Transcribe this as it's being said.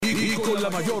con la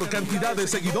mayor cantidad de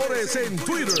seguidores en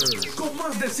Twitter, con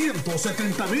más de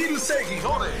 170,000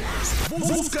 seguidores.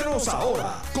 Búscanos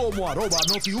ahora como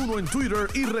 @Noti1 en Twitter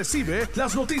y recibe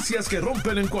las noticias que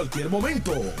rompen en cualquier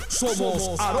momento.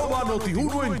 Somos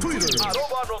 @Noti1 en Twitter.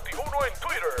 @Noti1 en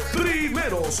Twitter.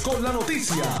 Primeros con la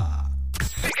noticia.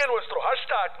 Sigue nuestro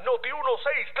hashtag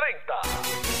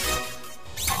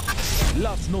Noti1630.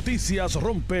 Las noticias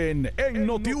rompen en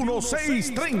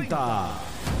Noti1630.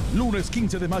 Lunes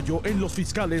 15 de mayo en Los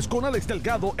Fiscales con Alex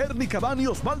Delgado, Ernie Cabán y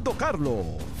Osvaldo Carlos.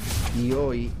 Y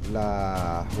hoy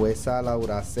la jueza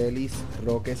Laura Celis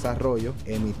Roques Arroyo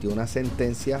emitió una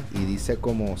sentencia y dice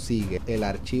como sigue: el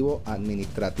archivo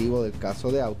administrativo del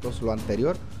caso de autos, lo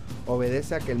anterior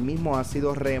obedece a que el mismo ha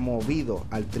sido removido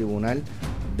al Tribunal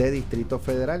de Distrito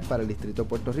Federal para el Distrito de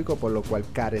Puerto Rico, por lo cual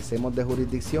carecemos de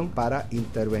jurisdicción para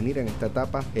intervenir en esta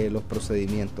etapa los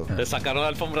procedimientos. ¿Te sacaron la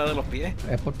alfombra de los pies?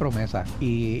 Es por promesa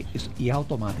y es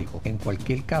automático. En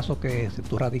cualquier caso que si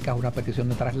tú radicas una petición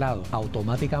de traslado,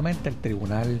 automáticamente el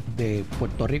Tribunal de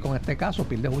Puerto Rico, en este caso,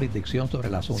 pierde jurisdicción sobre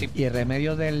el asunto. Sí. Y el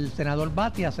remedio del senador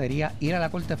Batia sería ir a la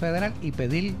Corte Federal y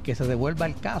pedir que se devuelva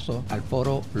el caso al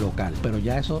foro local. Pero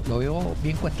ya eso lo veo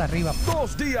bien cuesta arriba.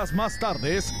 2 días más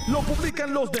tarde lo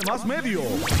publican los demás medios.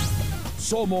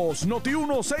 Somos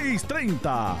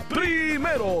Noti1630.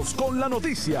 Primeros con la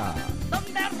noticia.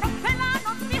 Donde rompe la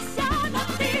noticia,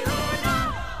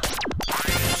 Noti1.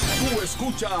 Tú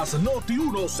escuchas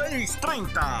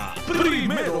Noti1630.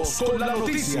 Primeros con la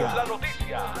noticia.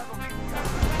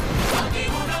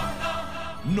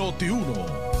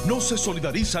 Noti1 no se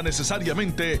solidariza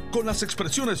necesariamente con las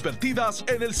expresiones vertidas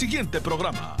en el siguiente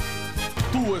programa.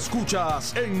 Tú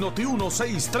escuchas en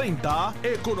Noti1630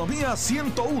 Economía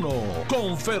 101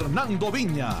 con Fernando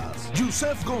Viñas,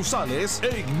 Yusef González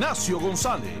e Ignacio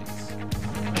González.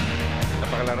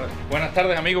 Buenas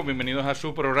tardes, amigos, bienvenidos a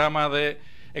su programa de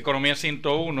Economía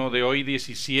 101 de hoy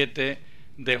 17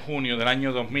 de junio del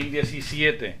año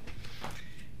 2017.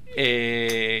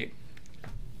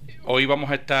 Hoy vamos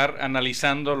a estar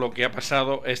analizando lo que ha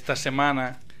pasado esta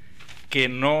semana, que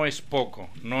no es poco.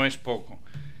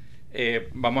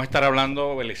 Vamos a estar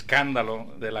hablando del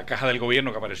escándalo de la caja del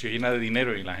gobierno que apareció llena de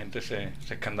dinero y la gente se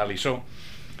escandalizó.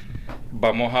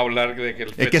 Vamos a hablar de que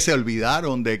es que se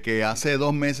olvidaron de que hace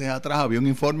 2 meses atrás había un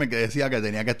informe que decía que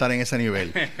tenía que estar en ese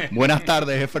nivel. Buenas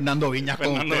tardes, es Fernando Viñas con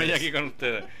ustedes. Fernando Viñas aquí con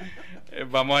ustedes.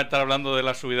 Vamos a estar hablando de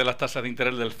la subida de las tasas de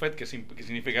interés del FED, ¿qué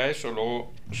significa eso?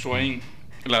 Luego Swain,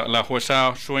 la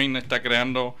jueza Swain está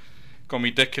creando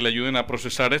comités que le ayuden a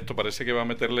procesar esto. Parece que va a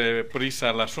meterle prisa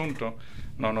al asunto.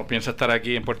 No piensa estar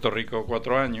aquí en Puerto Rico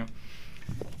 4 años.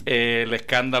 El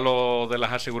escándalo de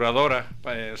las aseguradoras,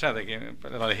 o sea, de que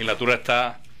la legislatura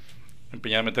está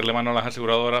empeñada en meterle mano a las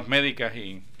aseguradoras médicas,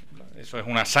 y eso es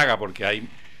una saga porque hay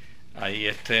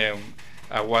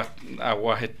aguas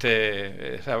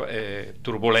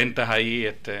turbulentas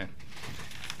ahí.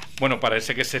 Bueno,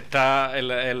 parece que se está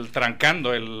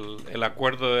trancando el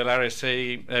acuerdo del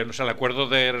RSA, o sea, el acuerdo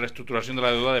de reestructuración de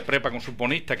la deuda de prepa con sus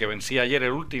bonistas, que vencía ayer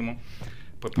el último.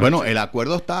 Pues bueno, el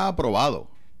acuerdo está aprobado.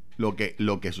 Lo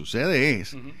que sucede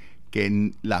es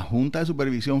que la Junta de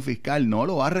Supervisión Fiscal no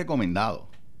lo ha recomendado.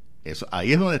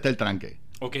 Ahí es donde está el tranque.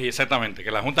 Ok, exactamente, que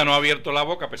la Junta no ha abierto la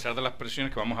boca a pesar de las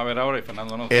presiones que vamos a ver ahora, y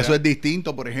Fernando nos Eso es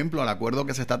distinto, por ejemplo, al acuerdo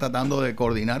que se está tratando de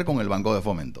coordinar con el Banco de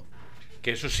Fomento.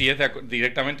 Que eso sí es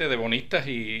directamente de bonistas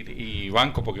y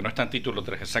banco, porque no está en título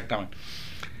 3, exactamente.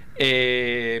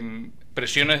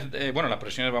 Presiones, las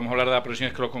presiones, vamos a hablar de las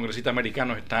presiones que los congresistas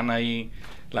americanos están ahí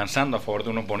lanzando a favor de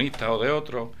unos bonistas o de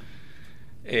otros.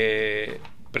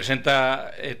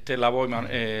 Presenta Lavoy,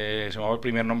 se me va el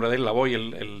primer nombre de él, Lavoy,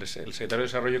 el secretario de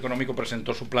Desarrollo Económico,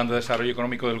 presentó su plan de desarrollo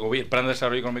económico del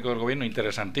gobierno,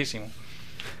 interesantísimo.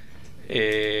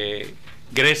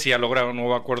 Grecia ha logrado un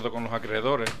nuevo acuerdo con los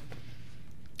acreedores.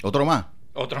 ¿Otro más?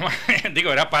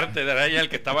 Digo, era ya el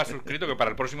que estaba suscrito, que para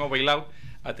el próximo bailout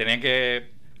tenían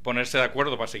que ponerse de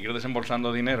acuerdo para seguir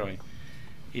desembolsando dinero,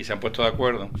 y se han puesto de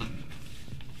acuerdo.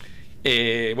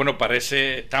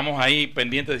 Estamos ahí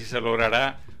pendientes de si se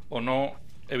logrará o no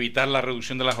evitar la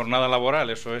reducción de la jornada laboral.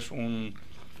 Eso es un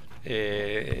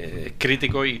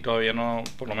crítico y todavía no,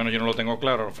 por lo menos yo no lo tengo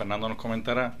claro. Fernando nos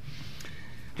comentará.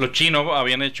 Los chinos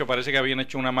parece que habían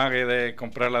hecho un amague de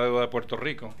comprar la deuda de Puerto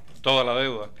Rico, toda la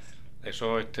deuda.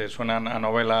 Eso suena a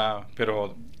novela,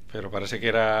 pero parece que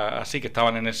era así, que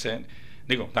estaban en ese.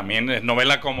 Digo, también es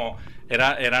novela como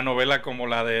era novela como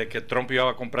la de que Trump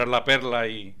iba a comprar la perla,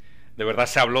 y de verdad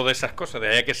se habló de esas cosas, de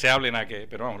ahí que se hablen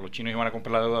pero vamos, los chinos iban a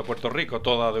comprar la deuda de Puerto Rico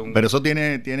toda de un. Pero eso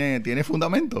tiene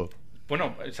fundamento.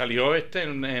 Bueno, salió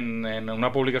en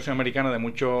una publicación americana de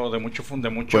mucho. Pues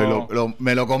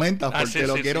me lo comentas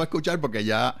porque quiero escuchar, porque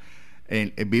ya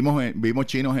Vimos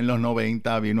chinos en los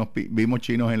 90, vimos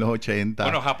chinos en los 80.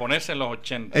 Bueno, japoneses en los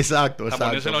 80. Exacto.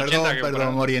 Japoneses en los 80.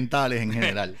 Perdón, orientales en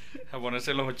general. Japoneses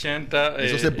en los 80.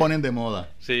 Eso se ponen de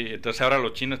moda. Sí, entonces ahora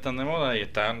los chinos están de moda y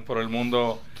están por el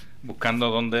mundo buscando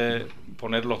dónde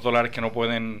poner los dólares que no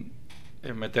pueden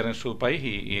meter en su país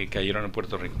y cayeron en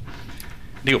Puerto Rico.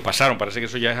 Pasaron, parece que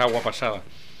eso ya es agua pasada.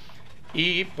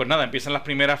 Y pues nada, empiezan las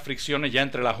primeras fricciones ya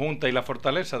entre la Junta y la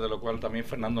Fortaleza, de lo cual también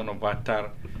Fernando nos va a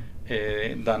estar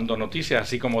dando noticias,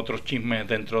 así como otros chismes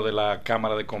dentro de la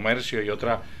Cámara de Comercio y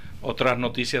otras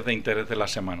noticias de interés de la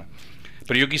semana.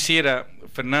 Pero yo quisiera,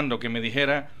 Fernando, que me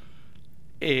dijera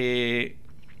qué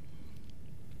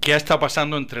ha estado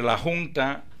pasando entre la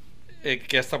Junta,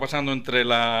 qué ha estado pasando entre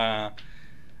la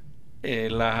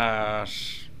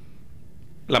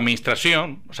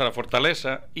administración, o sea, la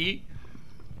Fortaleza y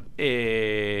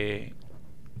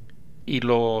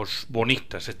los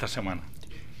bonistas esta semana.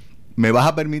 Me vas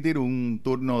a permitir un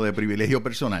turno de privilegio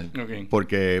personal, Okay.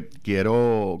 Porque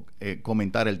quiero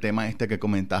comentar el tema este que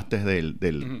comentaste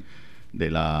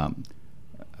de la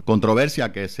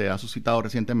controversia que se ha suscitado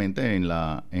recientemente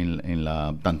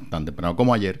tan temprano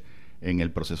como ayer, en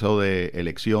el proceso de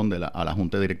elección a la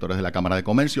Junta de Directores de la Cámara de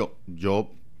Comercio.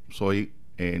 Yo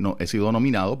he sido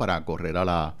nominado para correr a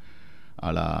la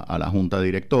Junta de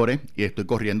Directores y estoy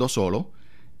corriendo solo.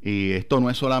 Y esto no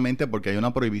es solamente porque hay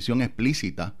una prohibición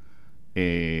explícita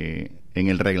en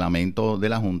el reglamento de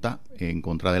la Junta en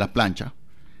contra de las planchas,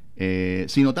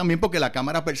 sino también porque la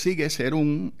Cámara persigue ser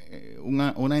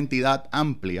una entidad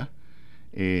amplia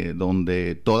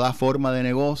donde toda forma de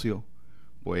negocio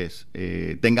pues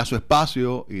tenga su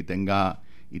espacio y tenga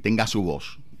su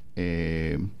voz.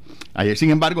 Ayer,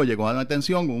 sin embargo, llegó a la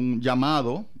atención un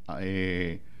llamado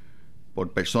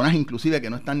por personas inclusive que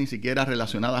no están ni siquiera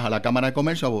relacionadas a la Cámara de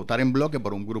Comercio a votar en bloque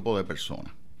por un grupo de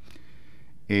personas.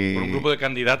 Por un grupo de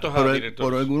candidatos a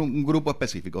directores. Por un grupo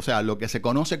específico, o sea, lo que se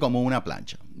conoce como una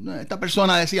plancha. Esta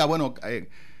persona decía, bueno,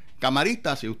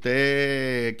 camarista, si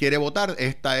usted quiere votar,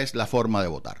 esta es la forma de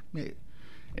votar.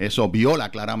 Eso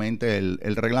viola claramente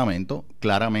el reglamento.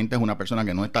 Claramente es una persona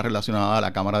que no está relacionada a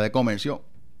la Cámara de Comercio.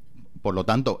 Por lo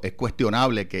tanto, es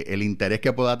cuestionable que el interés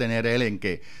que pueda tener él en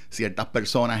que ciertas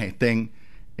personas estén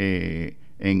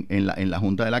en la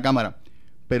Junta de la Cámara.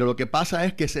 Pero lo que pasa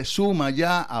es que se suma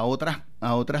ya a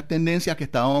otras tendencias que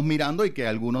estábamos mirando y que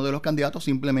algunos de los candidatos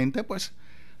simplemente pues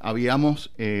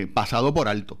habíamos pasado por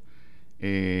alto.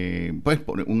 Pues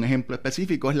por un ejemplo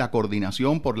específico es la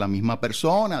coordinación por la misma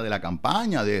persona de la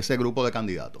campaña de ese grupo de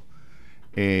candidatos.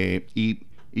 Y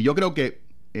yo creo que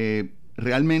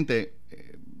realmente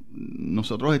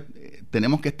nosotros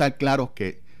tenemos que estar claros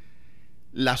que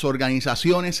las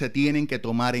organizaciones se tienen que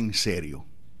tomar en serio.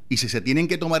 Y si se tienen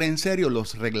que tomar en serio,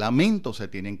 los reglamentos se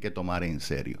tienen que tomar en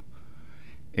serio.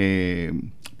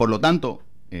 Por lo tanto,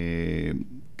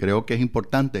 creo que es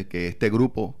importante que este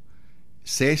grupo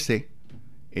cese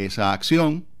esa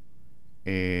acción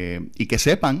y que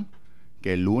sepan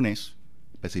que el lunes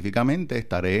específicamente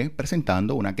estaré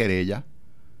presentando una querella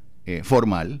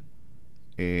formal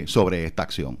sobre esta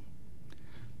acción.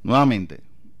 Nuevamente,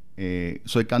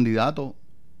 soy candidato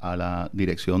a la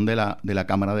dirección de la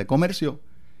Cámara de Comercio.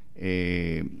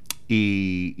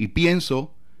 Y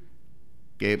pienso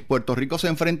que Puerto Rico se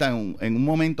enfrenta en un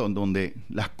momento en donde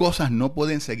las cosas no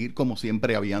pueden seguir como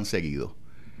siempre habían seguido.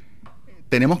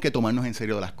 Tenemos que tomarnos en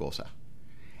serio de las cosas.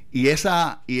 Y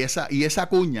esa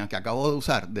cuña que acabo de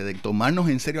usar, de tomarnos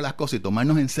en serio las cosas y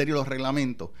tomarnos en serio los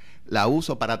reglamentos, la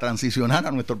uso para transicionar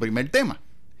a nuestro primer tema.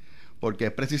 Porque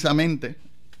es precisamente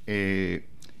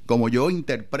como yo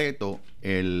interpreto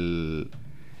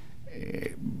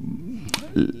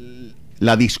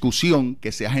la discusión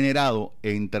que se ha generado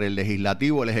entre el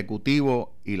legislativo, el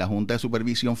ejecutivo y la Junta de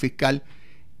Supervisión Fiscal,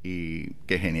 y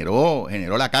que generó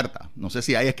la carta. No sé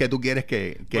si ahí es que tú quieres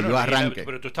que yo arranque.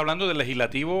 Pero tú estás hablando del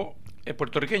legislativo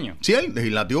puertorriqueño. Sí, el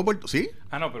legislativo sí.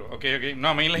 Ah, no, pero ok. No,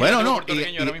 a mí el legislativo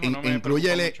puertorriqueño ahora mismo no me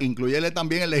incluyele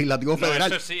también el legislativo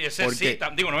federal. Ese sí,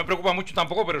 no me preocupa mucho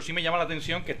tampoco, pero sí me llama la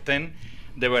atención que estén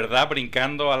de verdad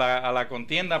brincando a la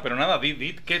contienda. Pero nada,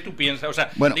 di ¿qué tú piensas? O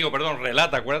sea,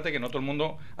 relata. Acuérdate que no todo el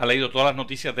mundo ha leído todas las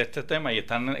noticias de este tema y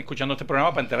están escuchando este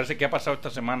programa para enterarse qué ha pasado esta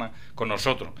semana con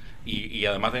nosotros. Y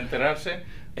además de enterarse...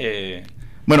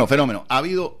 Bueno, fenómeno.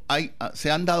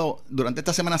 Se han dado, durante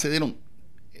esta semana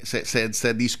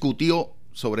se discutió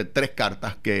sobre 3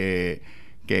 cartas que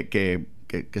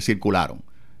circularon.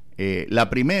 La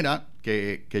primera,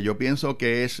 que yo pienso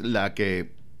que es la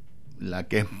que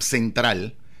es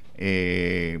central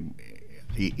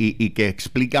y que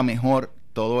explica mejor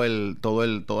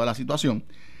toda la situación,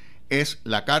 es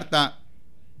la carta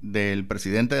del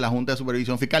presidente de la Junta de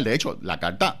Supervisión Fiscal, de hecho, la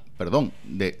carta, perdón,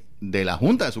 de la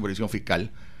Junta de Supervisión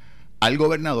Fiscal al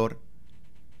gobernador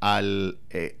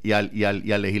y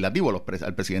al legislativo,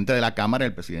 al presidente de la Cámara y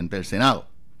al presidente del Senado.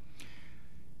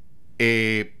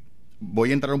 Voy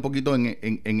a entrar un poquito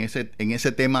en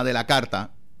ese tema de la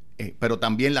carta, pero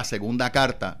también la segunda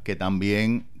carta, que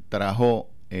también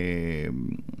trajo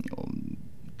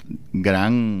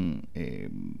gran,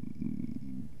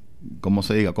 ¿cómo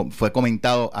se diga?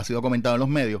 Ha sido comentado en los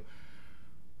medios,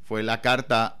 fue la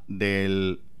carta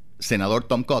del senador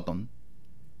Tom Cotton,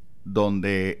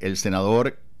 donde el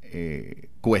senador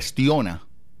cuestiona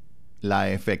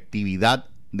la efectividad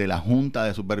de la Junta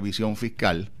de Supervisión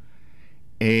Fiscal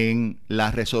en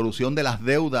la resolución de las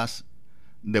deudas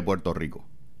de Puerto Rico.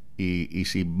 Y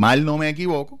si mal no me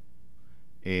equivoco,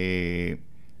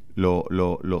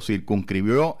 lo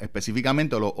circunscribió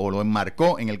específicamente o lo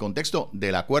enmarcó en el contexto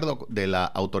del acuerdo de la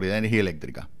Autoridad de Energía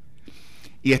Eléctrica.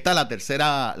 Y está la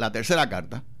tercera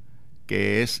carta,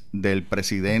 que es del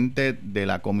presidente de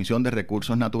la Comisión de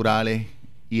Recursos Naturales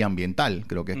y Ambiental,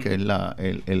 creo que es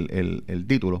el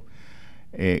título,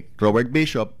 Robert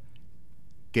Bishop,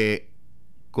 que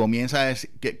comienza a decir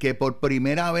que por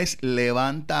primera vez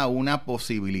levanta una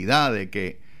posibilidad de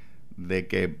que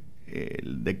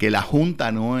la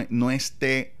Junta no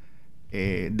esté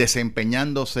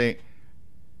desempeñándose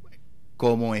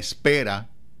como espera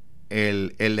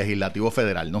el Legislativo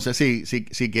Federal. No sé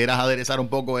si quieras aderezar un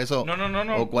poco eso.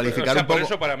 No. O cualificar un poco. Por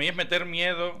eso para mí es meter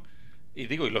miedo, y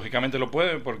lógicamente lo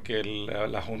puede, porque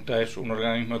la Junta es un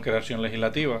organismo de creación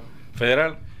legislativa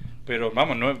federal, pero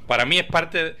vamos, para mí es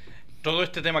parte todo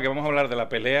este tema que vamos a hablar de la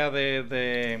pelea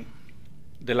de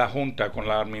la Junta con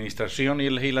la administración y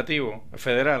el legislativo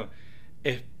federal,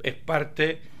 es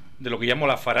parte de lo que llamo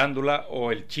la farándula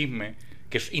o el chisme,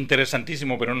 que es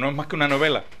interesantísimo, pero no es más que una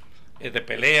novela de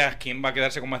peleas, quién va a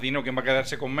quedarse con más dinero, quién va a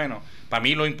quedarse con menos. Para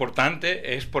mí lo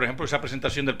importante es, por ejemplo, esa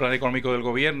presentación del plan económico del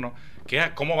gobierno,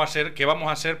 cómo va a ser, qué vamos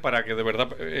a hacer para que de verdad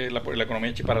la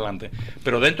economía eche para adelante.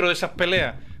 Pero dentro de esas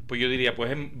peleas, pues yo diría,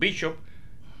 pues en Bishop,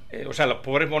 los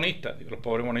pobres bonistas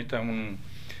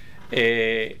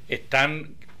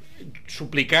están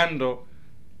suplicando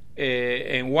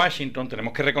en Washington.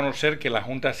 Tenemos que reconocer que la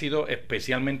Junta ha sido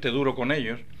especialmente duro con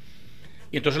ellos,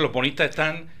 y entonces los bonistas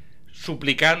están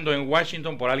suplicando en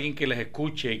Washington por alguien que les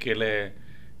escuche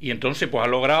y entonces pues ha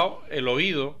logrado el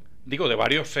oído, de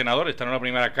varios senadores. Está en la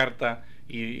primera carta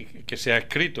y que se ha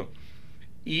escrito,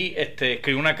 y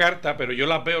escribió una carta, pero yo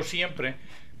las veo siempre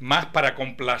más para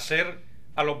complacer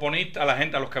a los bonistas, a la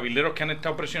gente, a los cabilderos que han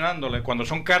estado presionándole. Cuando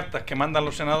son cartas que mandan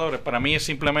los senadores, para mí es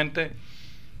simplemente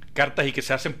cartas y que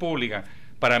se hacen públicas.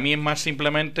 Para mí es más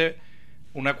simplemente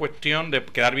una cuestión de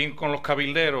quedar bien con los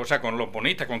cabilderos, o sea, con los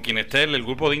bonistas, con quien esté el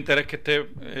grupo de interés que esté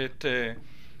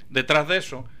detrás de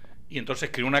eso, y entonces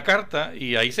escribe una carta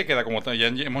y ahí se queda. Como ya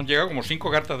hemos llegado como 5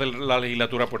 cartas de la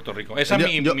legislatura de Puerto Rico. Esa es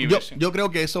mi visión. Yo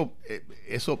creo que eso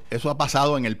ha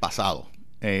pasado en el pasado.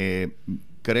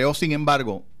 Creo, sin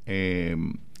embargo, que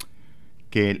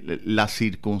las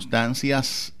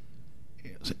circunstancias,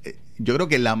 yo creo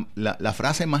que la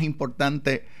frase más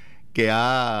importante que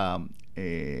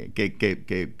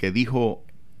dijo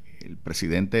el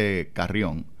presidente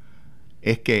Carrión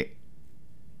es que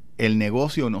el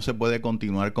negocio no se puede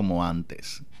continuar como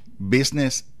antes.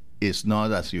 Business is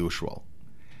not as usual.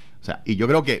 O sea, y yo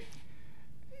creo que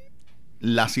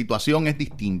la situación es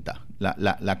distinta,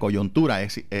 la coyuntura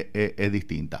es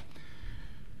distinta.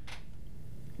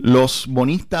 Los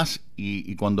bonistas,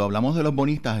 y cuando hablamos de los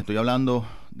bonistas, estoy hablando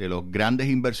de los grandes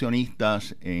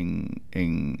inversionistas en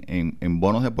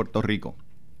bonos de Puerto Rico,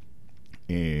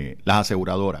 las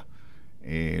aseguradoras,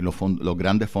 los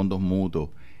grandes fondos mutuos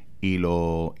y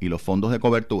los fondos de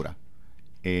cobertura,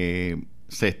 se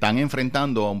están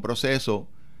enfrentando a un proceso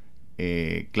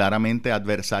claramente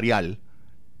adversarial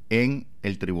en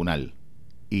el tribunal,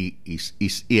 y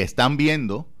están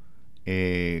viendo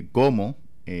cómo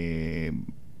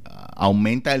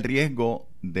aumenta el riesgo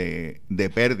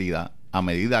de pérdida a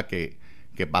medida que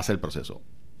pasa el proceso.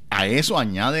 A eso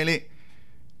añádele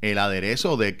el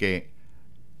aderezo de que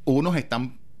unos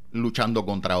están luchando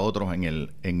contra otros en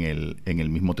el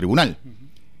mismo tribunal.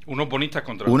 Unos bonistas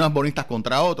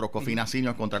contra otros, Cofina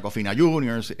Seniors contra Cofina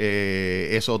Juniors,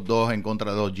 esos dos en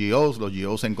contra de los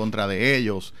GOs en contra de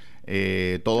ellos,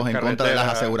 todos en contra de las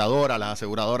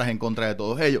aseguradoras en contra de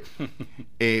todos ellos.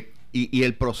 Y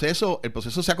el proceso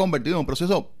se ha convertido en un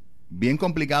proceso bien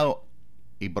complicado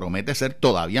y promete ser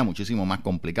todavía muchísimo más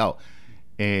complicado.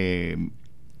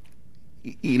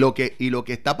 Y lo que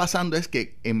está pasando es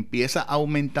que empieza a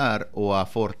aumentar o a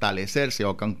fortalecerse o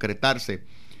a concretarse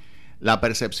la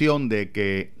percepción de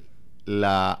que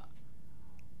la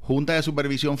Junta de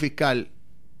Supervisión Fiscal,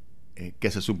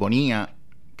 que se suponía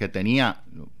que tenía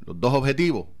los dos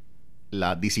objetivos,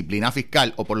 la disciplina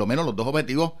fiscal, o por lo menos los dos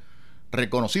objetivos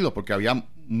reconocidos, porque había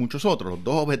muchos otros, los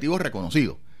dos objetivos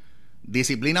reconocidos: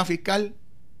 disciplina fiscal,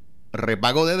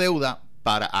 repago de deuda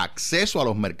para acceso a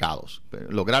los mercados,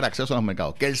 lograr acceso a los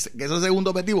mercados, que ese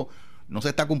segundo objetivo no se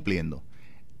está cumpliendo.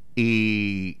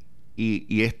 Y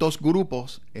estos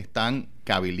grupos están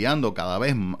cabildeando cada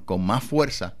vez con más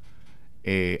fuerza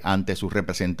ante sus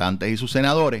representantes y sus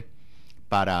senadores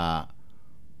para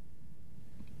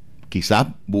quizás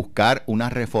buscar una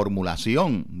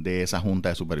reformulación de esa Junta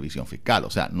de Supervisión Fiscal. O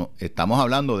sea, no estamos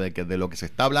hablando de que de lo que se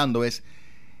está hablando es: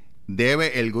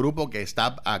 ¿debe el grupo que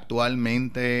está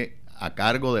actualmente a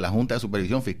cargo de la Junta de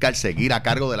Supervisión Fiscal seguir a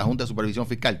cargo de la Junta de Supervisión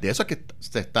Fiscal? De eso es que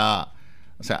se está,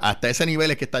 o sea, hasta ese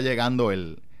nivel es que está llegando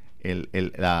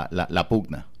la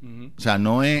pugna. O sea,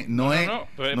 no es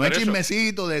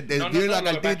chismecito de la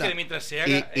cartita.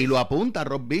 Y lo apunta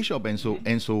Rob Bishop en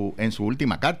su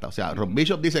última carta. O sea, Rob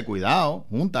Bishop dice: cuidado,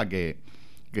 Junta, que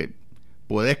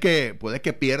puedes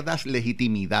que pierdas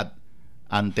legitimidad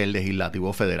ante el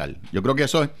legislativo federal. Yo creo que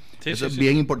eso es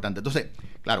bien importante. Entonces,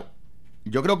 claro,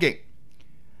 yo creo que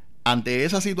ante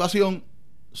esa situación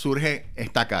surge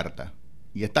esta carta.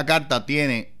 Y esta carta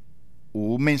tiene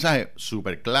un mensaje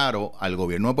súper claro al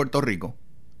gobierno de Puerto Rico,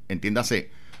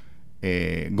 entiéndase,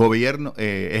 gobierno,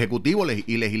 ejecutivo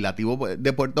y legislativo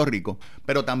de Puerto Rico,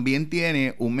 pero también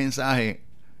tiene un mensaje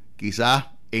quizás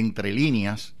entre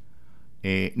líneas,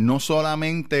 no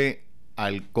solamente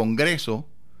al Congreso,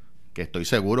 que estoy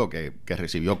seguro que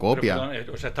recibió copia. Pero,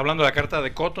 perdón, o sea, ¿está hablando de la carta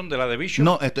de Cotton, de la de Bishop?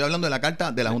 No, estoy hablando de la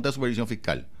carta de la Junta de Supervisión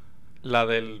Fiscal. La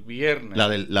del viernes. La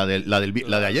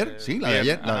de ayer, sí, la de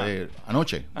ayer, la de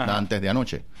anoche, la antes de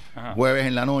anoche. Ajá. Jueves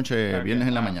en la noche, viernes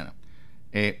en la mañana.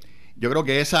 Yo creo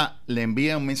que esa le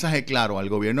envía un mensaje claro al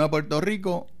gobierno de Puerto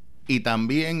Rico y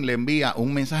también le envía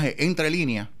un mensaje entre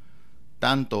líneas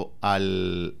tanto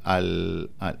al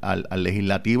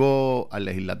legislativo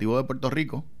de Puerto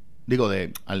Rico,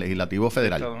 al legislativo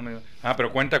federal.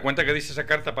 Pero cuenta qué dice esa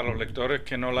carta para los lectores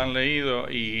que no la han leído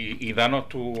y danos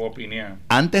tu opinión.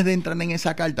 Antes de entrar en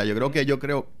esa carta, yo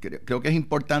creo que es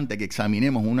importante que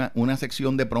examinemos una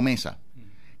sección de promesa,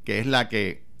 que es la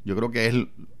que yo creo que es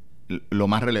lo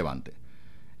más relevante.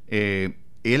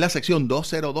 Es la sección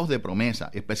 202 de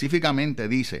promesa. Específicamente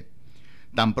dice: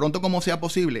 tan pronto como sea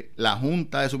posible, la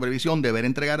Junta de Supervisión deberá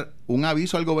entregar un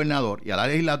aviso al gobernador y a la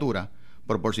legislatura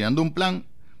proporcionando un plan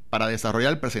para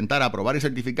desarrollar, presentar, aprobar y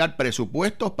certificar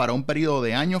presupuestos para un periodo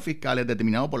de años fiscales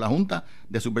determinado por la Junta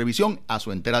de Supervisión a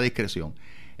su entera discreción.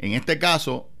 En este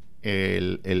caso,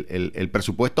 el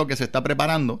presupuesto que se está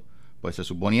preparando, pues se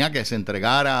suponía que se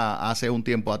entregara hace un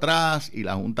tiempo atrás y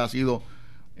la Junta ha sido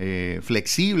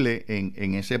flexible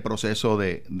en ese proceso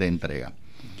de entrega.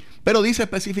 Pero dice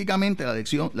específicamente la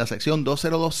sección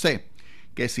 202C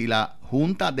que si la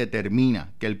Junta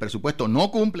determina que el presupuesto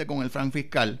no cumple con el plan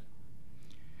fiscal,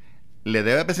 le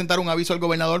debe presentar un aviso al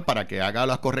gobernador para que haga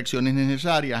las correcciones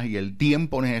necesarias y el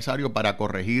tiempo necesario para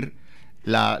corregir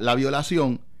la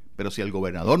violación. Pero si el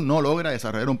gobernador no logra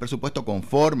desarrollar un presupuesto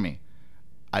conforme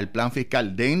al plan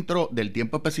fiscal dentro del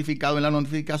tiempo especificado en la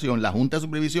notificación, la Junta de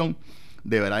Supervisión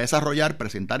deberá desarrollar,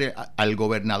 presentar al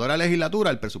gobernador a la legislatura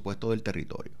el presupuesto del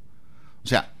territorio. O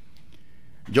sea,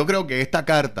 yo creo que esta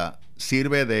carta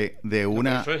sirve de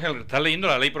una... Está leyendo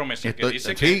la ley promesa, que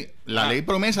dice que... Sí, la ley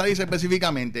promesa dice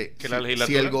específicamente que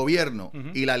si el gobierno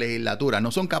y la legislatura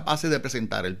no son capaces de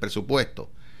presentar el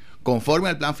presupuesto conforme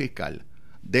al plan fiscal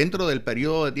dentro del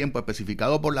periodo de tiempo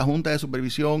especificado por la Junta de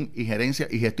Supervisión y Gerencia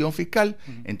y Gestión Fiscal,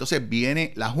 entonces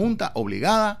viene la Junta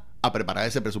obligada a preparar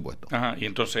ese presupuesto. Y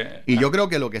entonces... Y yo creo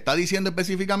que lo que está diciendo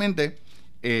específicamente...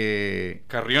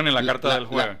 Carrión en la carta del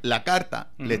jueves. La carta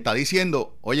le está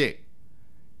diciendo: oye,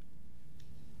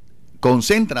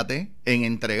 concéntrate en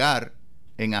entregar,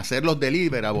 en hacer los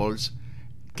deliverables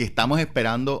que estamos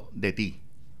esperando de ti.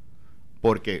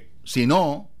 Porque si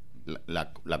no,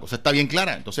 la cosa está bien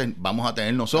clara. Entonces vamos a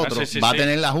tener nosotros, a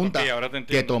tener la Junta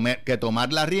que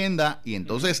tomar la rienda y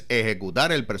entonces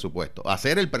ejecutar el presupuesto,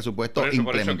 hacer el presupuesto,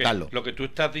 implementarlo. Lo que tú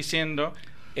estás diciendo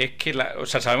es que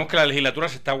sabemos que la legislatura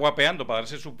se está guapeando para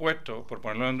darse su puesto, por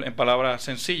ponerlo en palabras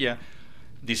sencillas,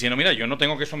 diciendo: mira, yo no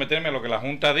tengo que someterme a lo que la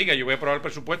Junta diga, yo voy a aprobar el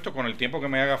presupuesto con el tiempo que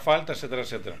me haga falta, etcétera,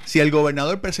 etcétera. Si el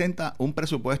gobernador presenta un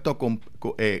presupuesto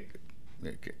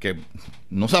que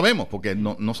no sabemos, porque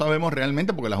no sabemos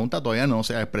realmente, porque la Junta todavía no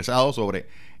se ha expresado sobre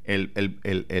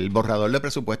el borrador de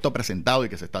presupuesto presentado y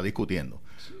que se está discutiendo.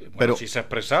 Pero sí se ha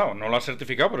expresado, no lo ha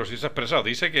certificado, pero sí se ha expresado.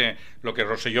 Dice que lo que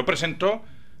Rosselló presentó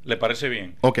le parece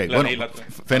bien. Ok, bueno,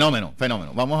 fenómeno.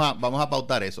 Vamos a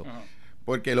pautar eso.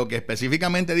 porque lo que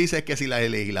específicamente dice es que si la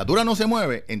legislatura no se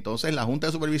mueve, entonces la Junta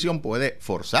de Supervisión puede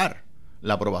forzar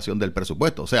la aprobación del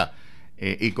presupuesto. O sea,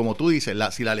 y como tú dices,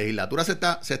 si la legislatura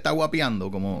se está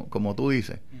guapeando, como tú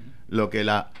dices, lo que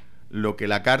la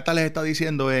carta les está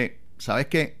diciendo es, ¿sabes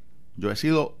qué? Yo he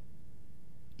sido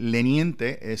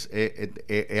leniente,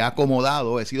 he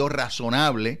acomodado, he sido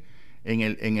razonable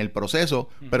en el proceso,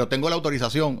 pero tengo la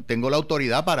autorización, tengo la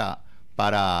autoridad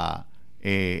para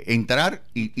entrar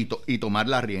y tomar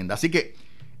la rienda. Así que,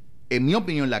 en mi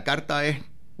opinión, la carta es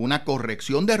una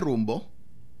corrección de rumbo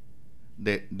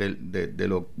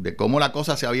de cómo la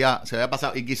cosa se había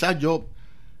pasado. Y quizás yo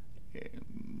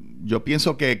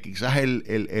pienso que quizás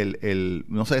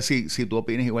no sé si tú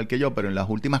opinas igual que yo, pero en las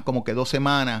últimas como que 2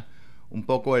 semanas, un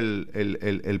poco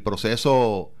el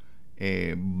proceso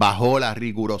bajó la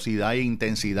rigurosidad e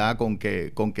intensidad con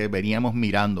que veníamos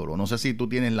mirándolo. No sé si tú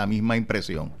tienes la misma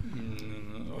impresión.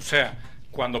 O sea,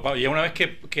 ya una vez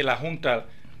que la Junta...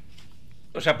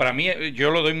 O sea, para mí, yo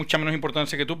lo doy mucha menos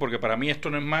importancia que tú, porque para mí esto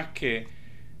no es más que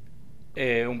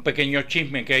un pequeño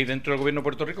chisme que hay dentro del gobierno de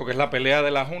Puerto Rico, que es la pelea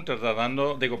de la Junta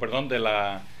de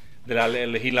la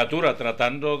legislatura,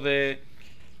 tratando de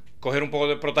coger un poco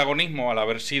de protagonismo al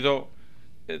haber sido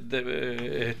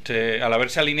al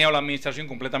haberse alineado la administración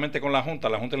completamente con la Junta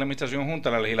y la administración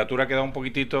junta, la legislatura queda un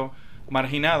poquitito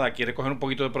marginada, quiere coger un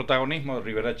poquito de protagonismo de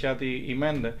Rivera Chat y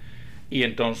Méndez, y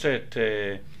entonces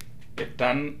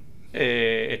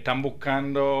están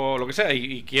buscando lo que sea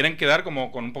y quieren quedar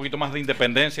como con un poquito más de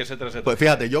independencia, etcétera, etcétera. Pues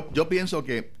fíjate, yo pienso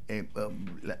que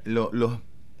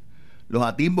los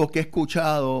atisbos que he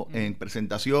escuchado en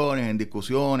presentaciones, en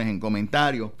discusiones, en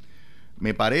comentarios,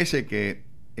 me parece que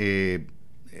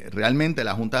realmente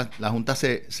la Junta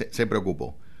se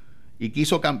preocupó y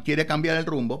quiere cambiar el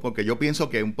rumbo, porque yo pienso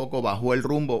que un poco bajó el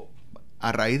rumbo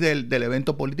a raíz del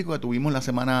evento político que tuvimos la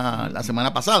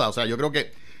semana pasada. O sea, yo creo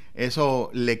que eso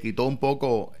le quitó un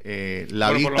poco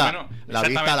la vista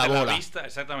a la bola.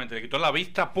 Exactamente, le quitó la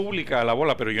vista pública a la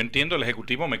bola, pero yo entiendo, el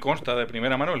Ejecutivo, me consta de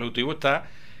primera mano, el Ejecutivo está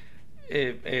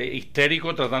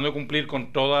histérico tratando de cumplir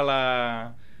con toda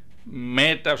la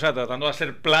meta, o sea, tratando de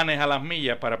hacer planes a las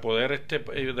millas para poder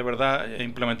de verdad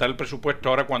implementar el presupuesto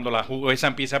ahora cuando la jueza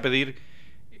empieza a pedir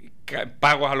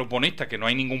pagos a los bonistas, que no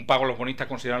hay ningún pago a los bonistas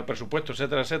considerado el presupuesto,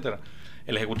 etcétera, etcétera.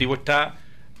 El Ejecutivo está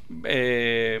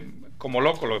como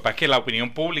loco. Lo que pasa es que la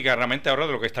opinión pública realmente ahora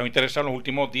de lo que estaba interesado en los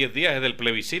últimos 10 días es del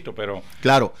plebiscito, pero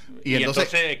claro, y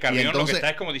entonces Carrión lo que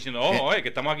está es como diciendo que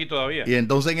estamos aquí todavía. Y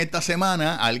entonces en esta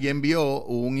semana alguien vio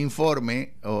un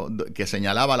informe que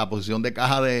señalaba la posición de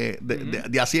caja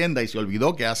de Hacienda y se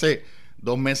olvidó que hace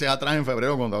 2 meses atrás, en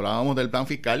febrero, cuando hablábamos del plan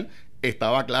fiscal,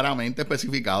 estaba claramente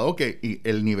especificado que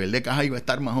el nivel de caja iba a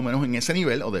estar más o menos en ese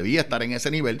nivel, o debía estar en ese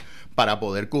nivel, para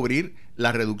poder cubrir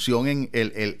la reducción en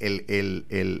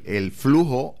el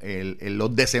flujo,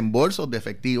 los desembolsos de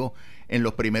efectivo en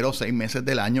los primeros 6 meses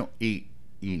del año, y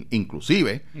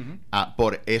inclusive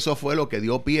por eso fue lo que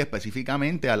dio pie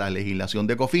específicamente a la legislación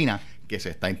de Cofina, que se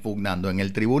está impugnando en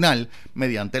el tribunal,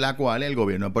 mediante la cual el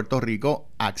gobierno de Puerto Rico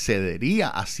accedería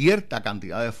a cierta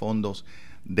cantidad de fondos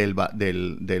de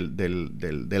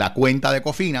la cuenta de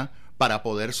Cofina para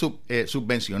poder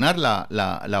subvencionar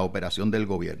la operación del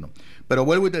gobierno. Pero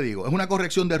vuelvo y te digo, es una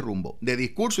corrección de rumbo, de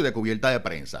discurso y de cubierta de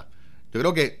prensa. Yo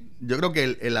creo que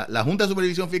la Junta de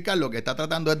Supervisión Fiscal lo que está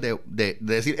tratando es de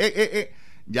decir,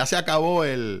 ya se acabó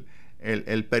el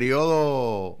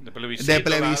periodo de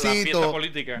plebiscito, la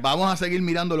política. Vamos a seguir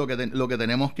mirando lo que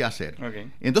tenemos que hacer.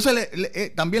 Okay. Entonces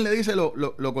también le dice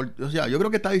o sea, yo creo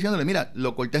que está diciéndole, mira,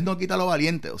 lo cortés no quita lo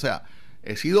valiente. O sea,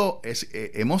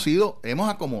 hemos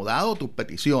acomodado tus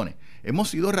peticiones, hemos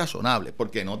sido razonables,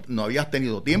 porque no habías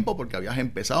tenido tiempo, porque habías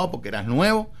empezado, porque eras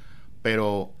nuevo,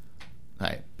 pero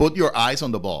put your eyes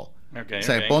on the ball.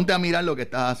 Ponte a mirar lo que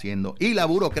estás haciendo. Y la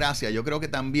burocracia, yo creo que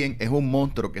también es un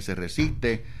monstruo que se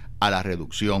resiste a la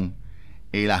reducción.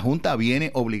 Y la Junta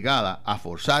viene obligada a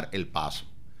forzar el paso.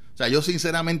 O sea, yo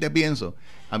sinceramente pienso,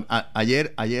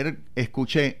 ayer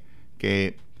escuché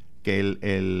que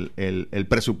el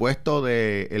presupuesto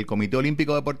del Comité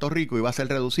Olímpico de Puerto Rico iba a ser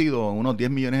reducido en unos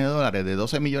 $10 millones, de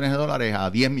 $12 millones a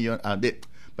 10 millones, de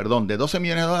 $12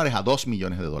 millones a $2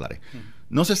 millones.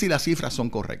 No sé si las cifras son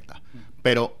correctas,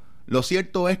 pero lo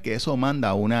cierto es que eso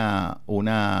manda una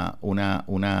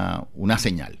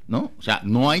señal, ¿no? O sea,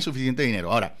 no hay suficiente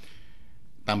dinero. Ahora,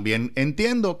 también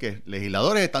entiendo que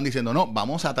legisladores están diciendo, no,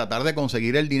 vamos a tratar de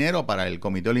conseguir el dinero para el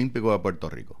Comité Olímpico de Puerto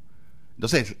Rico.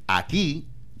 Entonces, aquí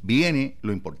viene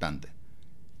lo importante.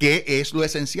 ¿Qué es lo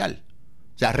esencial?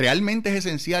 O sea, ¿realmente es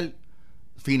esencial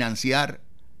financiar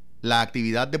la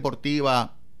actividad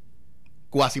deportiva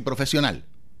cuasi profesional?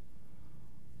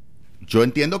 Yo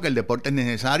entiendo que el deporte es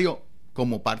necesario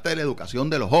como parte de la educación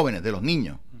de los jóvenes, de los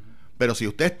niños. Pero si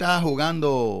usted está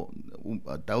jugando,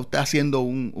 está usted haciendo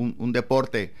un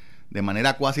deporte de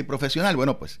manera cuasi profesional,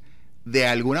 bueno, pues de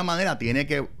alguna manera tiene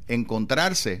que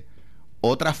encontrarse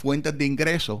otras fuentes de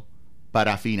ingreso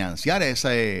para financiar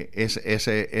ese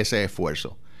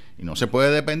esfuerzo. Y no se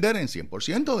puede depender en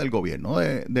 100% del gobierno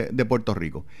de Puerto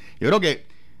Rico. Yo creo que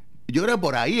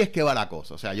por ahí es que va la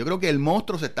cosa. O sea, yo creo que el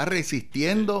monstruo se está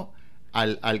resistiendo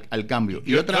al cambio.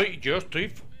 Yo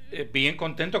estoy bien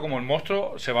contento como el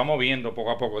monstruo se va moviendo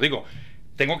poco a poco. Digo,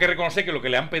 tengo que reconocer que lo que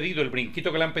le han pedido, el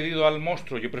brinquito que le han pedido al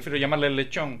monstruo, yo prefiero llamarle el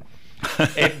lechón,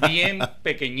 es bien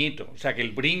pequeñito. O sea, que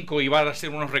el brinco iba a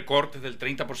hacer unos recortes del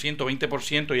 30%,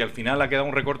 20%, y al final ha quedado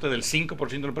un recorte del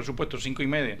 5% del presupuesto,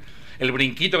 5,5%. El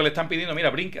brinquito que le están pidiendo, mira,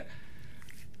 brinca.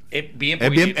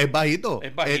 Es bajito.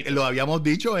 Lo habíamos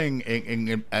dicho en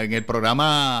el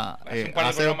programa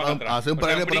hace un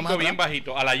par de programas bien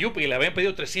bajito. A la Yupi le habían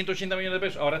pedido 380 millones de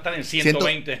pesos, ahora están en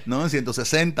 120. No, en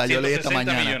 160, yo leí esta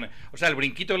mañana. Millones. O sea, el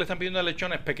brinquito que le están pidiendo al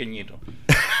lechón es pequeñito.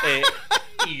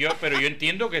 Pero yo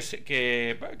entiendo que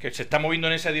se está moviendo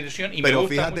en esa dirección y me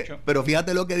gusta mucho. Pero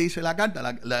fíjate lo que dice la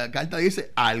carta. La carta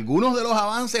dice, algunos de los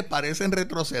avances parecen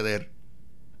retroceder.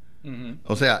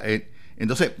 O sea,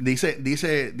 entonces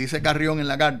dice Carrión en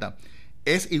la carta,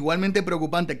 es igualmente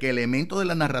preocupante que elementos de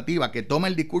la narrativa que toma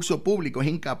el discurso público es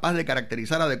incapaz de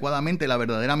caracterizar adecuadamente la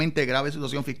verdaderamente grave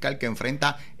situación fiscal que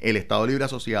enfrenta el Estado Libre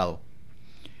Asociado.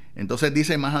 Entonces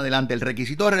dice más adelante, el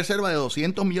requisito de reserva de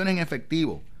 200 millones en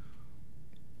efectivo,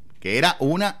 que era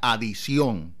una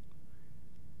adición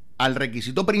al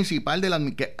requisito principal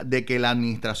de que la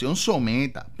administración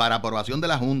someta para aprobación de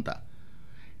la Junta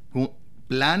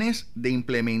planes de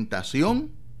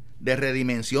implementación de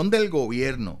redimensión del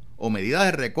gobierno o medidas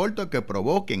de recorte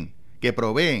que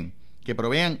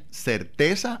provean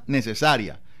certeza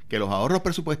necesaria que los ahorros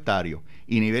presupuestarios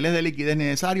y niveles de liquidez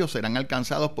necesarios serán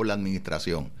alcanzados por la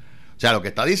administración. O sea, lo que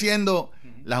está diciendo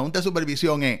la Junta de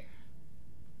Supervisión es,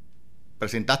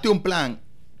 presentaste un plan,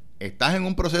 estás en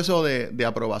un proceso de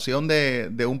aprobación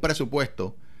de un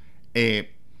presupuesto,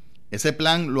 ese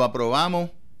plan lo aprobamos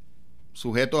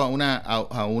sujeto a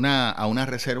una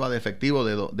reserva de efectivo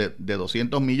de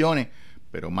 200 millones,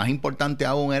 pero más importante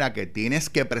aún era que tienes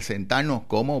que presentarnos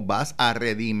cómo vas a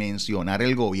redimensionar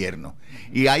el gobierno.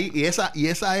 Y esa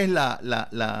es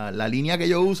la línea que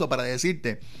yo uso para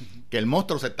decirte que el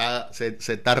monstruo se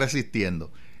está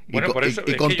resistiendo. Bueno,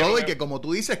 y con todo, y que como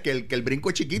tú dices, que el brinco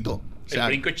es chiquito. O sea,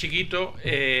 el brinco es chiquito,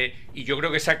 y yo creo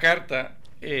que esa carta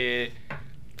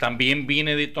también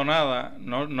viene detonada,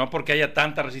 no porque haya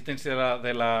tanta resistencia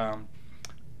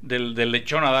del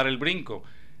lechón a dar el brinco,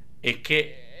 es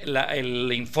que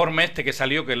el informe que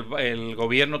salió, que el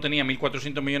gobierno tenía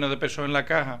 1.400 millones de pesos en la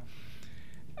caja,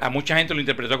 a mucha gente lo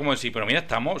interpretó como decir, pero mira,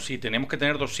 si tenemos que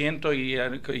tener 200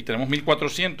 y tenemos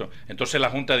 1.400, entonces la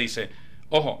Junta dice,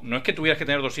 ojo, no es que tuvieras que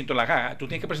tener 200 en la caja, tú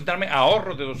tienes que presentarme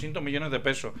ahorros de 200 millones de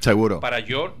pesos. Seguro. Para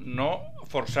yo no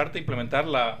forzarte a implementar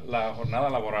la jornada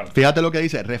laboral. Fíjate lo que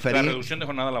dice, la reducción de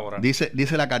jornada laboral.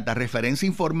 Dice la carta, referencia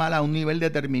informal a un nivel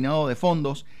determinado de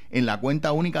fondos en la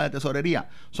cuenta única de tesorería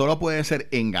solo puede ser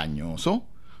engañoso,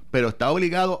 pero está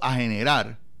obligado a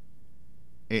generar,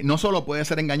 no solo puede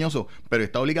ser engañoso, pero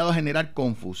está obligado a generar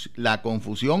la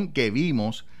confusión que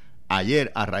vimos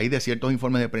ayer a raíz de ciertos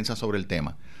informes de prensa sobre el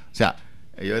tema. O sea,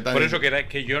 por eso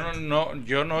que yo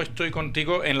no estoy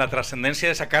contigo en la trascendencia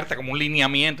de esa carta como un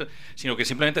lineamiento, sino que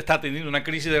simplemente está atendiendo una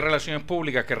crisis de relaciones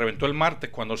públicas que reventó el martes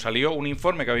cuando salió un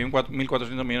informe que había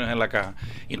 1.400 millones en la caja.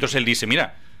 Y entonces él dice,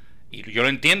 mira, y yo lo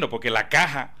entiendo porque la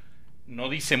caja no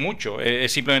dice mucho,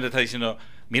 simplemente está diciendo,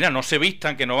 mira, no se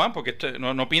vistan que no van, porque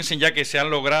no piensen ya que se han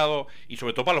logrado, y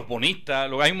sobre todo para los bonistas,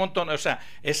 hay un montón, o sea,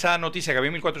 esa noticia que había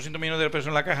 1.400 millones de pesos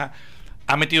en la caja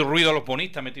ha metido ruido a los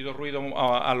bonistas, ha metido ruido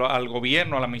al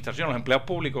gobierno, a la administración, a los empleados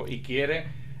públicos, y quiere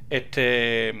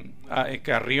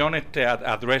Carrión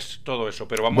address todo eso.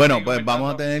 Pero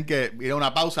vamos a tener que ir a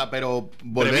una pausa, pero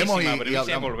volvemos y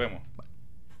volvemos.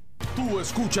 Tú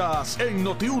escuchas en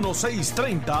Noti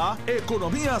 1630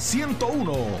 Economía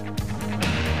 101.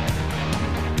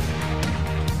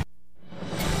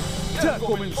 Ya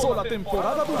comenzó la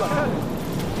temporada de huracán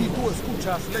y tú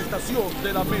escuchas la estación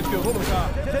de la meteoróloga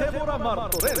Débora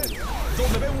Martorell.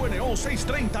 WNO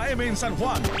 630M en San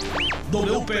Juan,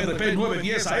 WPRP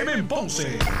 910 AM en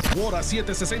Ponce, Hora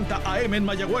 760 AM en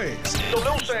Mayagüez,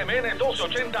 WCMN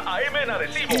 1280 AM en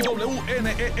Arecibo y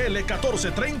WNEL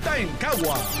 1430 en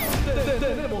Cagua.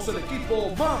 Tenemos el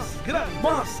equipo más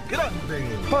grande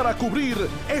para cubrir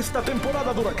esta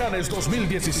temporada de huracanes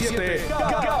 2017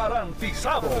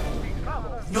 garantizado.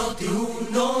 Noti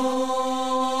 1,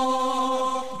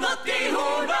 Noti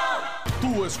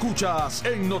Tú escuchas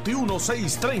en Noti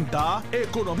 1630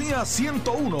 Economía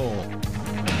 101.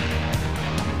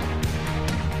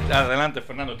 Adelante,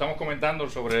 Fernando. Estamos comentando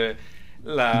sobre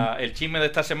el chisme de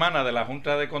esta semana de la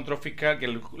Junta de Control Fiscal, que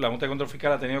la Junta de Control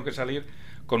Fiscal ha tenido que salir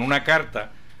con una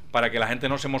carta para que la gente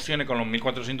no se emocione con los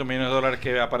 1.400 millones de dólares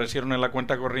que aparecieron en la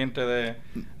cuenta corriente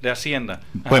de Hacienda.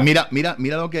 Pues mira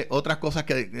lo que otras cosas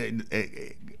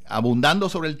que abundando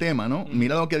sobre el tema, ¿no?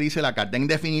 Mira lo que dice la carta. En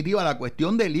definitiva, la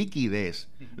cuestión de liquidez,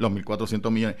 los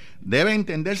 1.400 millones, debe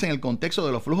entenderse en el contexto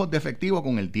de los flujos de efectivo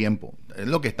con el tiempo. Es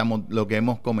lo que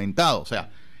hemos comentado. O sea,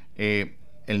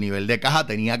 el nivel de caja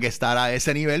tenía que estar a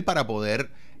ese nivel para poder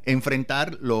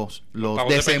enfrentar los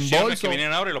desembolsos que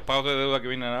vienen ahora y los pagos de deuda que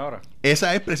vienen ahora.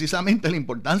 Esa es precisamente la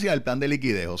importancia del plan de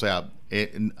liquidez. O sea,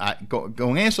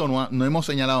 con eso no hemos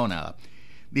señalado nada.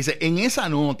 Dice, en esa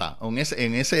nota, en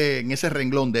ese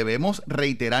renglón, debemos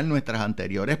reiterar nuestras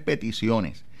anteriores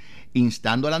peticiones,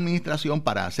 instando a la administración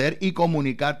para hacer y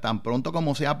comunicar tan pronto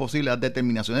como sea posible las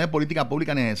determinaciones de política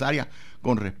pública necesarias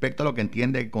con respecto a lo que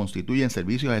entiende que constituyen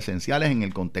servicios esenciales en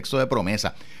el contexto de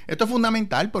promesa. Esto es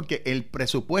fundamental porque el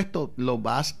presupuesto lo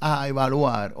vas a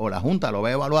evaluar, o la Junta lo va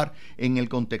a evaluar en el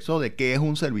contexto de qué es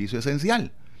un servicio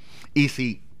esencial. Y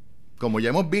si, como ya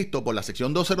hemos visto por la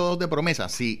sección 202 de promesa,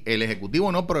 si el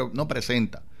Ejecutivo no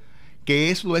presenta qué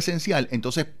es lo esencial,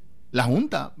 entonces la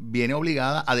Junta viene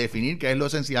obligada a definir qué es lo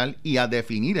esencial y a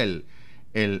definir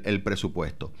el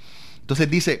presupuesto. Entonces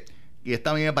dice, y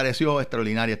esta a mí me pareció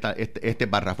extraordinaria este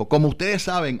párrafo: como ustedes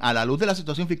saben, a la luz de la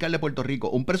situación fiscal de Puerto Rico,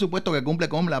 un presupuesto que cumple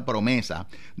con la promesa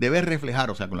debe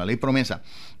reflejar, o sea, con la ley promesa,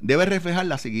 debe reflejar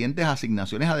las siguientes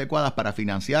asignaciones adecuadas para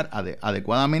financiar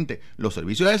adecuadamente los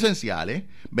servicios esenciales,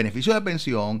 beneficios de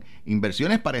pensión,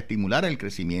 inversiones para estimular el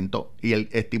crecimiento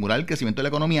estimular el crecimiento de la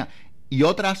economía y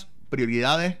otras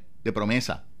prioridades de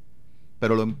promesa.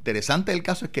 Pero lo interesante del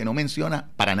caso es que no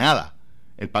menciona para nada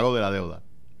el pago de la deuda.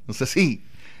 No sé si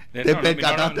no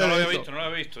lo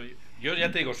había visto. Yo ya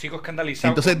te digo, sigo escandalizado.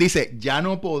 Entonces dice, ya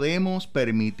no podemos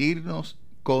permitirnos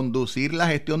conducir la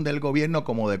gestión del gobierno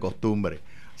como de costumbre.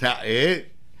 O sea,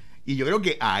 y yo creo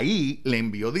que ahí le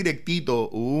envió directito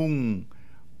una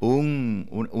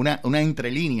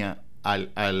entrelínea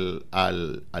al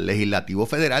legislativo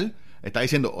federal. Está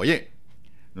diciendo, oye,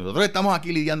 nosotros estamos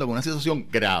aquí lidiando con una situación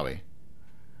grave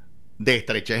de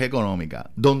estrechez económica,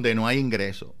 donde no hay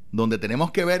ingresos, donde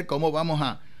tenemos que ver cómo vamos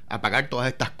a pagar todas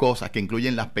estas cosas que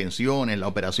incluyen las pensiones, la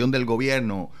operación del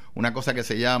gobierno, una cosa que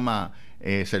se llama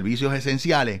servicios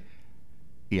esenciales,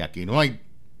 y aquí no hay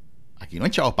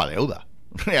chavos para deuda.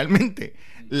 Realmente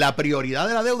la prioridad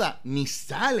de la deuda ni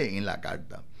sale en la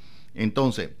carta.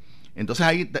 Entonces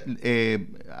ahí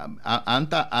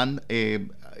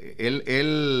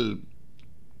él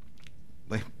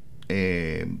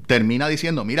termina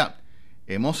diciendo, mira,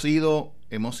 hemos sido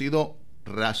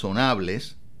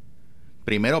razonables,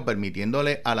 primero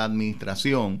permitiéndole a la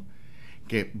administración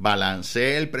que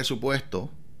balancee el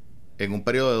presupuesto en un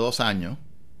periodo de 2 años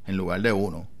en lugar de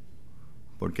 1,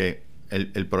 porque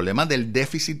el problema del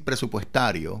déficit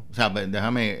presupuestario, o sea,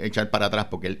 déjame echar para atrás,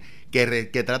 porque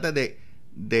que trate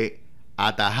de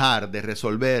atajar, de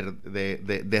resolver,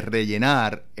 de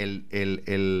rellenar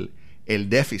el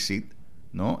déficit,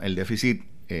 ¿no? El déficit,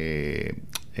 el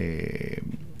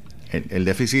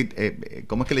déficit,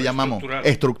 ¿cómo es que le llamamos?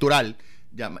 Estructural.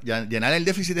 Llenar el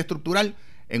déficit estructural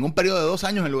en un periodo de 2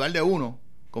 años en lugar de 1,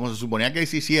 como se suponía que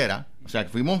se hiciera. O sea,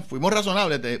 fuimos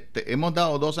razonables, hemos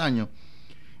dado 2 años,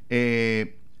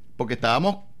 porque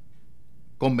estábamos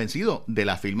convencidos de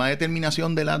la firma de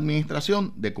determinación de la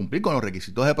administración de cumplir con los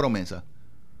requisitos de promesa.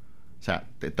 O sea,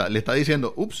 le está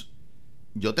diciendo, ups,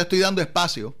 yo te estoy dando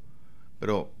espacio,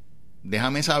 pero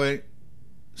déjame saber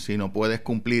si no puedes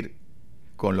cumplir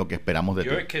con lo que esperamos de ti.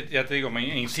 Yo es que, ya te digo,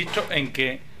 insisto en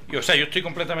que, yo estoy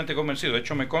completamente convencido. De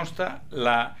hecho, me consta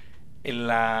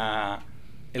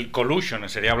el collusion,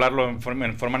 sería hablarlo en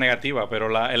forma negativa,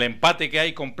 pero el empate que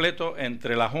hay completo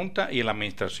entre la Junta y la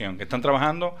Administración, que están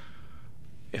trabajando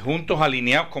juntos,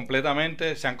 alineados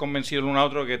completamente, se han convencido el uno a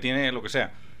otro que tiene lo que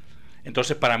sea.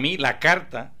 Entonces, para mí, la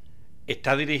carta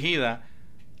está dirigida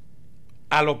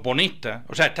a los bonistas,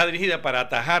 o sea, está dirigida para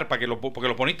atajar, porque los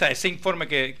bonistas, ese informe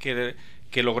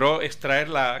que logró extraer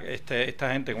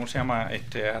esta gente, ¿cómo se llama?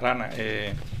 Arana,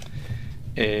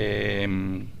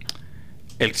 el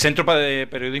Centro de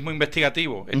Periodismo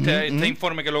Investigativo, este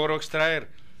informe que logró extraer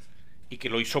y que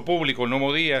lo hizo público el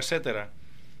Nuevo Día, etcétera,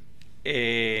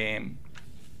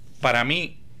 para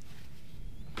mí,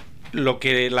 lo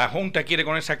que la Junta quiere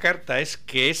con esa carta es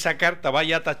que esa carta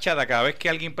vaya tachada cada vez que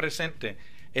alguien presente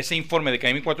ese informe de que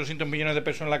hay 1.400 millones de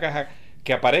pesos en la caja,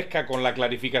 que aparezca con la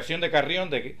clarificación de Carrión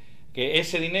de que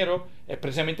ese dinero es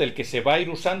precisamente el que se va a ir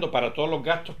usando para todos los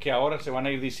gastos que ahora se van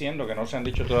a ir diciendo, que no se han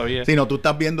dicho todavía. Sí, no, tú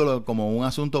estás viéndolo como un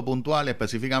asunto puntual,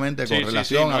 específicamente con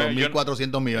relación a los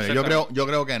 1.400 millones. Yo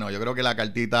creo que no, yo creo que la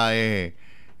cartita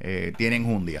tiene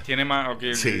enjundia. Tiene más,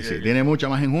 tiene mucha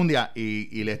más enjundia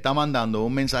y le está mandando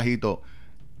un mensajito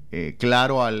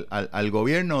claro al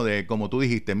gobierno de, como tú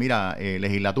dijiste, mira,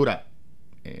 legislatura,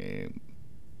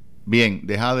 bien,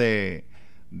 deja de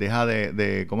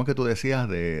 ¿cómo es que tú decías?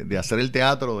 De hacer el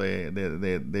teatro,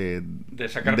 de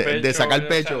sacar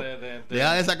pecho.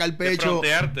 Deja de sacar pecho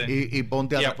y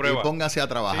póngase a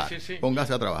trabajar.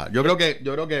 Póngase a trabajar. Yo creo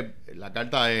que la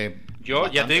carta es...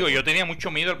 Ya te digo, yo tenía mucho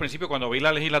miedo al principio cuando vi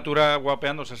la legislatura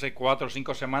guapeándose hace 4 o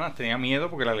 5 semanas, tenía miedo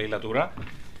porque la legislatura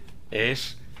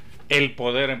es el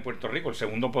poder en Puerto Rico, el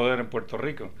segundo poder en Puerto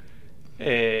Rico.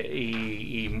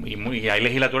 Y hay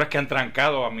legislaturas que han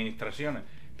trancado administraciones.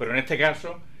 Pero en este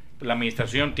caso, la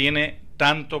administración tiene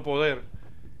tanto poder,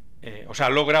 ha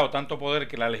logrado tanto poder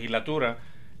que la legislatura,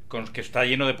 que está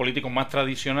lleno de políticos más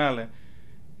tradicionales,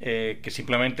 que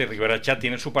simplemente Rivera Chat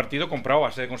tiene su partido comprado a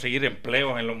base de conseguir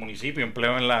empleos en los municipios,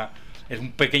 es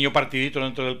un pequeño partidito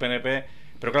dentro del PNP,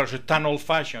 pero claro, eso es tan old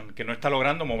fashion que no está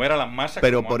logrando mover a las masas.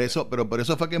 Pero por eso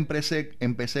fue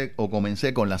que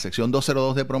comencé con la sección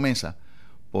 202 de promesa,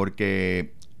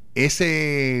 porque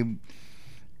ese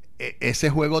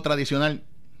juego tradicional,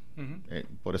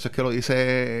 por eso es que lo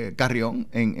dice Carrión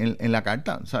en la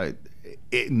carta, ¿sabes?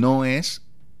 No es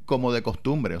como de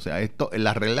costumbre, o sea,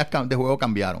 las reglas de juego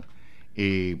cambiaron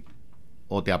y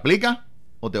o te aplicas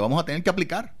o te vamos a tener que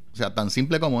aplicar, o sea, tan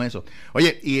simple como eso.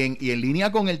 Oye, y en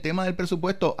línea con el tema del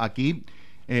presupuesto, aquí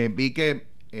vi que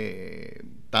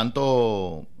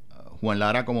tanto Juan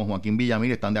Lara como Joaquín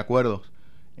Villamil están de acuerdo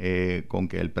con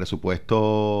que el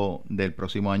presupuesto del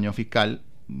próximo año fiscal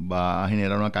va a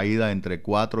generar una caída entre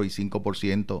 4 y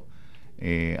 5%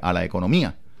 a la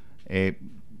economía.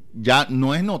 Ya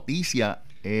no es noticia,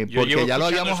 porque ya lo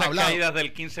habíamos hablado. Caídas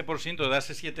del 15% de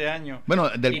hace 7 años. Bueno,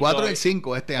 del 4 al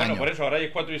 5 este año. Bueno, por eso ahora hay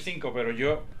 4 y 5, pero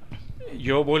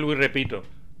yo vuelvo y repito.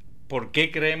 ¿Por qué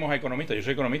creemos a economistas? Yo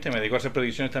soy economista y me dedico a hacer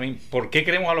predicciones también. ¿Por qué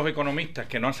creemos a los economistas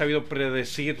que no han sabido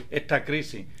predecir esta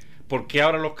crisis? ¿Por qué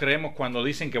ahora los creemos cuando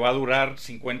dicen que va a durar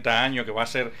 50 años, que va a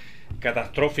ser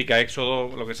catastrófica,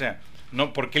 éxodo, lo que sea?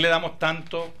 No, ¿por qué le damos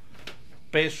tanto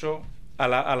peso a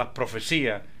las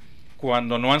profecías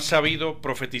cuando no han sabido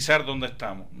profetizar dónde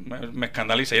estamos? Me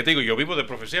escandaliza. Ya te digo, yo vivo de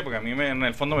profecía porque a mí en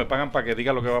el fondo me pagan para que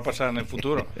diga lo que va a pasar en el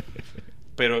futuro.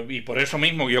 Y por eso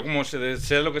mismo, yo como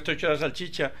sé lo que estoy hecho de la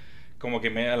salchicha, como que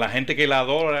la gente que la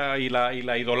adora y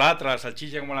la idolatra, la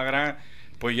salchicha como la gran...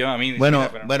 Pues yo a mí...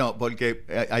 Bueno, porque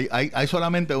hay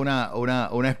solamente una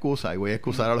excusa, y voy a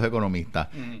excusar a los economistas,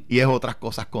 y es otras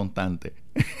cosas constantes.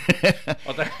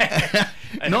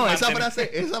 No, esa frase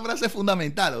es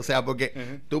fundamental, o sea, porque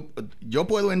yo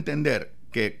puedo entender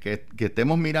que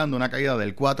estemos mirando una caída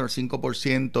del 4 al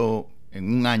 5%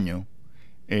 en un año,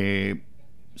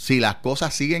 si las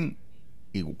cosas siguen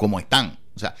como están,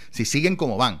 o sea, si siguen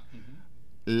como van.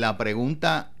 La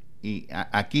pregunta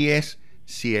aquí es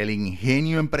si el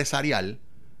ingenio empresarial,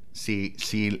 si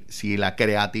la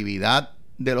creatividad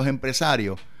de los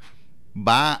empresarios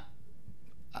va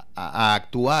a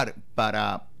actuar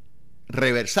para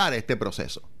reversar este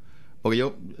proceso. Porque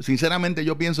yo, sinceramente,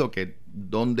 yo pienso que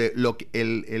donde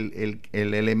el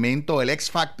elemento, el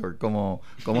X factor, como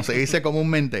se dice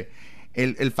comúnmente,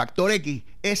 el factor X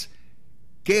es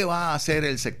 ¿qué va a hacer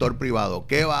el sector privado?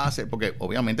 ¿Qué va a hacer? Porque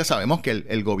obviamente sabemos que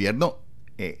el gobierno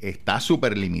está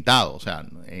súper limitado, o sea,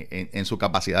 en su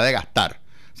capacidad de gastar.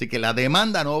 Así que la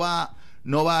demanda no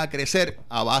va a crecer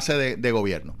a base de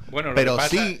gobierno. Bueno, pero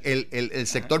sí el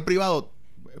sector privado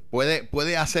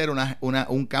puede hacer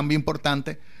un cambio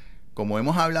importante, como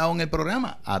hemos hablado en el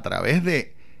programa, a través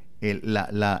de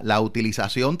la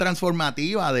utilización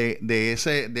transformativa de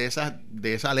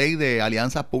esa ley de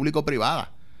alianzas público-privadas.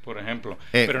 Por ejemplo.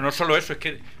 Pero no solo eso, es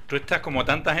que tú estás como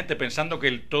tanta gente pensando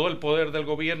que todo el poder del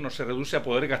gobierno se reduce a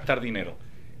poder gastar dinero,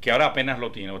 que ahora apenas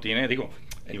lo tiene. Digo,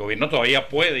 el gobierno todavía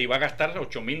puede y va a gastar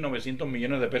 8.900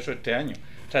 millones de pesos este año.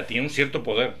 O sea, tiene un cierto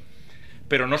poder.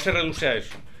 Pero no se reduce a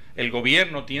eso. El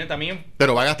gobierno tiene también...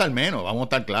 Pero va a gastar menos, vamos a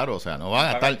estar claros. O sea, no va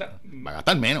a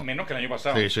gastar menos. Menos que el año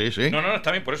pasado. Sí. No,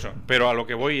 está bien por eso. Pero a lo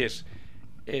que voy es,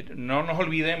 no nos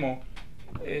olvidemos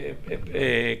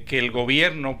que el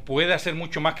gobierno puede hacer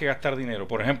mucho más que gastar dinero.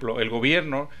 Por ejemplo, el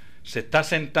gobierno se está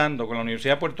sentando con la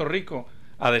Universidad de Puerto Rico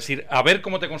a decir, a ver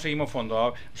cómo te conseguimos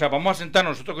fondos. O sea, vamos a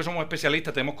sentarnos, nosotros que somos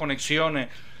especialistas, tenemos conexiones,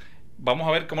 vamos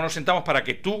a ver cómo nos sentamos para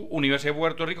que tú, Universidad de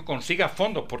Puerto Rico, consigas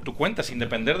fondos por tu cuenta, sin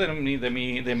depender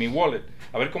de mi wallet.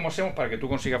 A ver cómo hacemos para que tú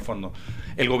consigas fondos.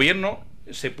 El gobierno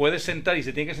se puede sentar y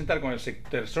se tiene que sentar con el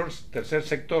tercer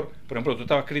sector. Por ejemplo, tú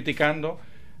estabas criticando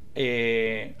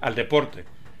al deporte.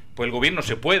 Pues el gobierno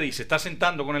se puede y se está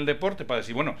sentando con el deporte para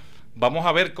decir, bueno, vamos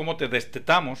a ver cómo te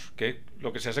destetamos, que es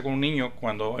lo que se hace con un niño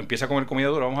cuando empieza a comer comida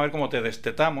dura, vamos a ver cómo te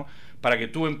destetamos para que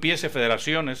tú empieces,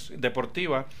 federaciones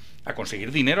deportivas, a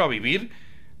conseguir dinero, a vivir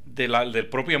del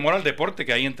propio amor al deporte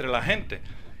que hay entre la gente.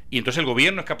 Y entonces el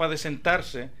gobierno es capaz de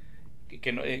sentarse,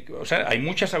 o sea, hay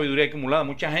mucha sabiduría acumulada,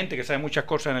 mucha gente que sabe muchas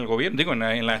cosas en el gobierno, digo,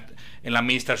 en la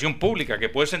administración pública, que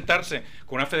puede sentarse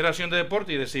con una federación de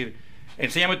deporte y decir,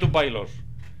 enséñame tus bylaws,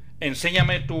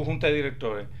 enséñame tu junta de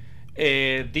directores,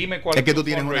 dime cuál es que tú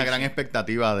tienes una gran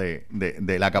expectativa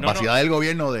de la capacidad del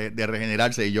gobierno de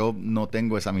regenerarse, y yo no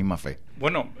tengo esa misma fe.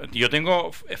 Bueno, yo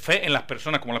tengo fe en las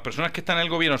personas, como las personas que están en el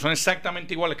gobierno son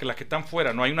exactamente iguales que las que están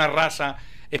fuera. No hay una raza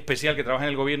especial que trabaje en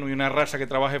el gobierno y una raza que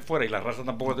trabaje fuera, y la raza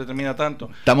tampoco determina tanto.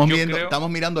 Estamos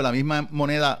mirando la misma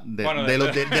moneda de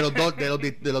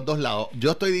los dos lados.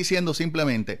 Yo estoy diciendo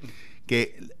simplemente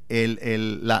que es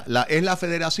la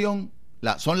federación,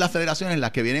 son las federaciones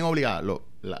las que vienen obligadas, los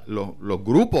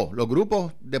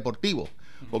grupos deportivos,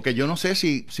 porque yo no sé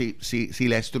si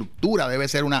la estructura debe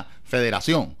ser una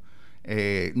federación.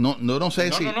 No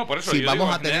sé si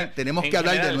vamos a tener, tenemos que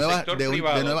hablar de nueva,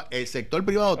 el sector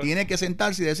privado tiene que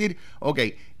sentarse y decir, ok,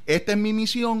 esta es mi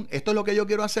misión, esto es lo que yo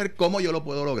quiero hacer, ¿cómo yo lo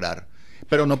puedo lograr?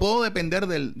 Pero no puedo depender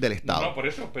del Estado. No, por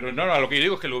eso, pero no, lo que yo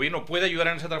digo es que el gobierno puede ayudar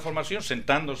en esa transformación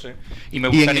sentándose, y me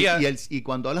gustaría... Y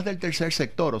cuando hablas del tercer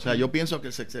sector, o sea, yo pienso que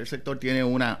el tercer sector tiene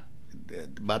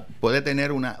puede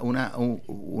tener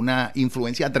una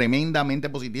influencia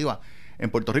tremendamente positiva en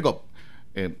Puerto Rico.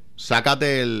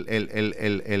 Sácate el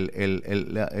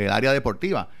área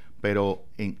deportiva, pero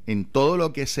en todo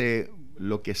lo que se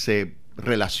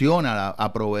relaciona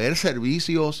a proveer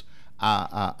servicios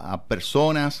a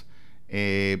personas,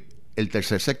 el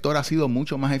tercer sector ha sido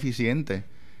mucho más eficiente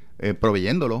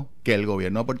proveyéndolo que el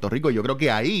gobierno de Puerto Rico. Yo creo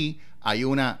que ahí hay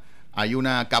una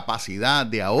capacidad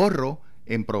de ahorro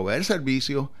en proveer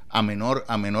servicios a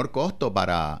menor costo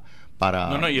para...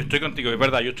 No, yo estoy contigo, es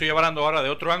verdad. Yo estoy hablando ahora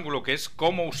de otro ángulo, que es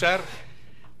cómo usar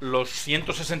los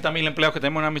 160.000 empleados que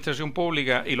tenemos en la administración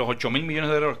pública y los 8.000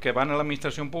 millones de dólares que van a la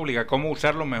administración pública, cómo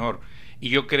usarlos mejor. Y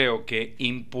yo creo que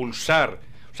impulsar,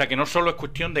 o sea, que no solo es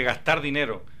cuestión de gastar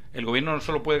dinero, el gobierno no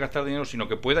solo puede gastar dinero, sino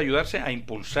que puede ayudarse a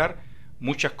impulsar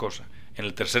muchas cosas. En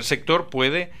el tercer sector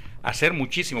puede hacer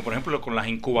muchísimo, por ejemplo, con las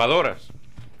incubadoras.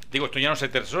 Digo, esto ya no es el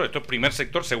tercer, esto es primer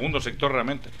sector, segundo sector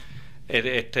realmente.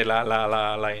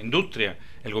 La industria,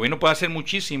 el gobierno puede hacer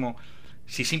muchísimo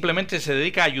si simplemente se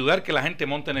dedica a ayudar que la gente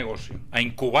monte negocio, a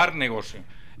incubar negocio.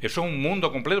 Eso es un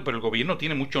mundo completo, pero el gobierno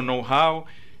tiene mucho know-how,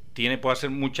 puede hacer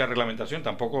mucha reglamentación,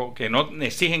 tampoco que no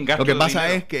exigen gastos. Lo que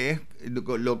pasa es que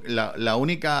la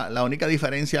única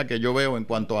diferencia que yo veo en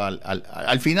cuanto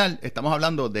al final, estamos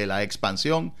hablando de la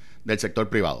expansión del sector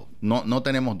privado, no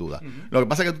tenemos duda. Lo que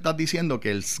pasa es que tú estás diciendo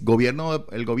que el gobierno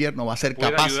va a ser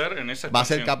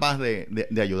capaz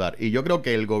de ayudar, y yo creo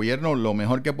que el gobierno lo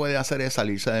mejor que puede hacer es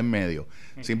salirse de en medio,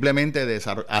 simplemente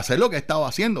hacer lo que ha estado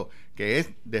haciendo, que es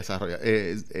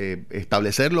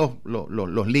establecer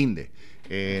los lindes,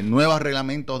 nuevos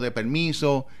reglamentos de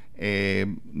permiso,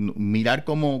 mirar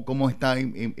cómo está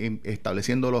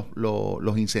estableciendo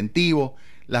los incentivos,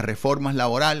 las reformas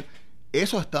laborales.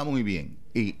 Eso está muy bien,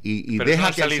 y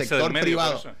deja que el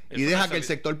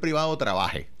sector privado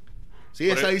trabaje. Sí,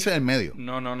 es salirse del medio.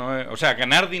 No, o sea,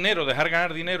 dejar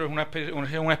ganar dinero es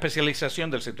una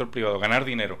especialización del sector privado, ganar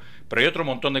dinero. Pero hay otro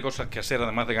montón de cosas que hacer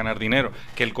además de ganar dinero,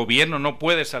 que el gobierno no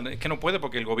puede, es que no puede,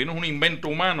 porque el gobierno es un invento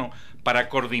humano para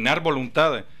coordinar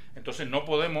voluntades. Entonces no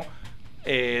podemos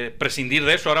prescindir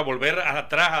de eso, ahora volver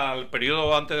atrás al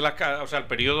periodo antes de al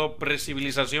periodo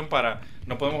pre-civilización,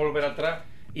 no podemos volver atrás.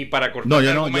 Y para cortar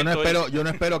yo no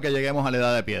espero que lleguemos a la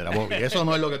edad de piedra, Bobby. Eso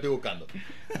no es lo que estoy buscando.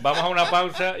 Vamos a una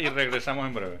pausa y regresamos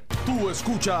en breve. Tú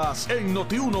escuchas en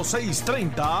Noti1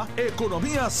 630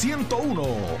 Economía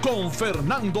 101 con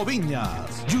Fernando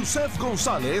Viñas, Yusef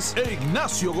González e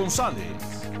Ignacio González.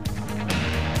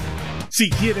 Si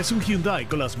quieres un Hyundai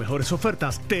con las mejores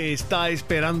ofertas, te está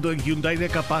esperando en Hyundai de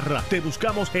Caparra. Te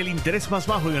buscamos el interés más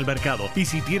bajo en el mercado. Y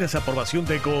si tienes aprobación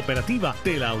de cooperativa,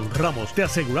 te la honramos. Te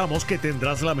aseguramos que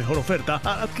tendrás la mejor oferta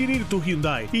al adquirir tu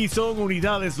Hyundai. Y son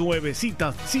unidades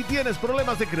nuevecitas. Si tienes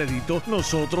problemas de crédito,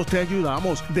 nosotros te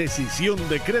ayudamos. Decisión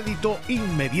de crédito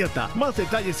inmediata. Más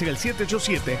detalles en el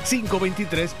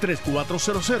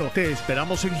 787-523-3400. Te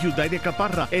esperamos en Hyundai de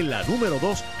Caparra, en la número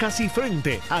 2, casi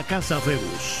frente a Casa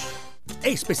Febus.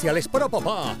 Especiales para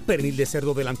papá. Pernil de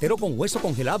cerdo delantero con hueso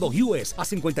congelado US a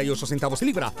 58 centavos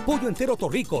libra. Pollo entero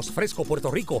Torricos, fresco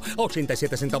Puerto Rico a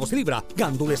 87 centavos libra.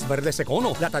 Gandules verdes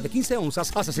Econo, lata de 15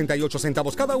 onzas a 68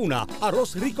 centavos cada una.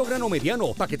 Arroz rico grano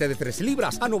mediano, paquete de 3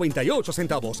 libras a 98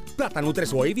 centavos. Plátano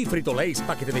 3 Wavy Frito Lays,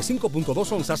 paquete de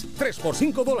 5.2 onzas, 3 por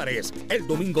 $5. El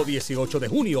domingo 18 de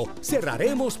junio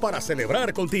cerraremos para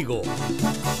celebrar contigo.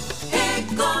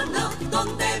 Econo,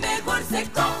 donde mejor se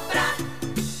compra.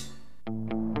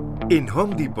 En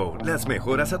Home Depot, las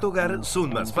mejoras a tu hogar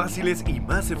son más fáciles y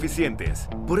más eficientes.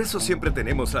 Por eso siempre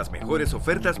tenemos las mejores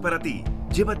ofertas para ti.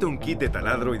 Llévate un kit de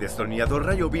taladro y destornillador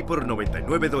Ryobi por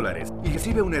 $99 y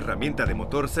recibe una herramienta de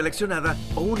motor seleccionada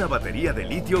o una batería de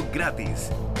litio gratis.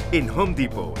 En Home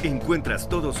Depot encuentras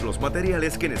todos los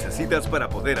materiales que necesitas para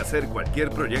poder hacer cualquier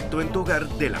proyecto en tu hogar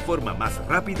de la forma más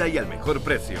rápida y al mejor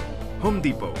precio. Home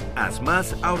Depot, haz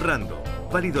más ahorrando.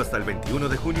 Válido hasta el 21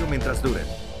 de junio mientras duren.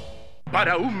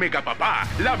 Para un megapapá,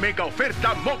 la mega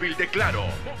oferta móvil de Claro.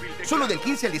 Solo del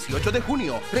 15 al 18 de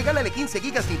junio, regálale 15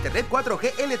 gigas de internet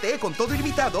 4G LTE con todo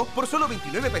ilimitado por solo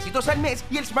 29 pesitos al mes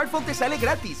y el smartphone te sale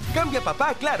gratis. Cambia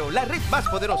papá a Claro, la red más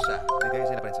poderosa.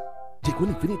 Detalles en la prensa. Llegó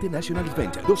el Infinity National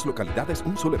Event, 2 localidades,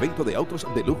 un solo evento de autos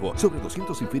de lujo, sobre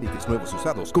 200 Infinitis nuevos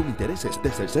usados, con intereses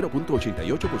desde el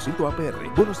 0.88%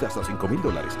 APR, bonos de hasta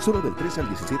 $5,000, solo del 13 al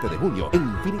 17 de junio, en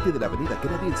Infinity de la avenida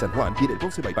Kennedy en San Juan y en el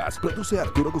Ponce Bypass. Produce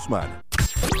Arturo Guzmán.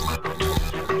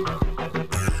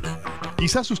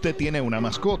 Quizás usted tiene una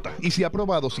mascota y se ha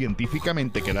probado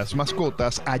científicamente que las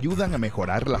mascotas ayudan a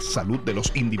mejorar la salud de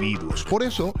los individuos. Por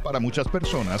eso, para muchas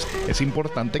personas es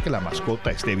importante que la mascota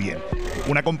esté bien.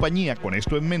 Una compañía con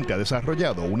esto en mente ha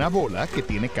desarrollado una bola que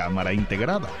tiene cámara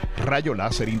integrada, rayo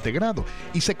láser integrado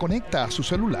y se conecta a su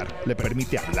celular. Le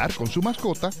permite hablar con su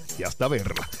mascota y hasta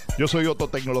verla. Yo soy Otto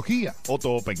Tecnología,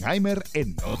 Otto Oppenheimer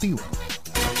en Noti1.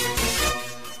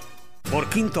 Por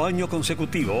quinto año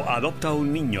consecutivo, Adopta a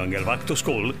un Niño en el Back to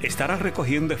School estará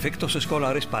recogiendo efectos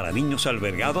escolares para niños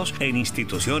albergados en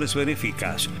instituciones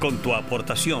benéficas. Con tu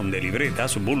aportación de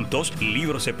libretas, bultos,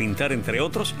 libros de pintar, entre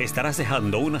otros, estarás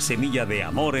dejando una semilla de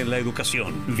amor en la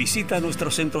educación. Visita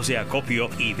nuestros centros de acopio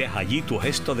y deja allí tu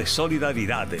gesto de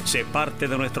solidaridad. Sé parte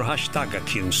de nuestro hashtag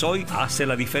Quien Soy Hace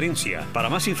la Diferencia. Para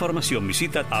más información,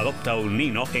 visita Adopta a un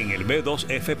Niño en el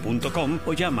b2f.com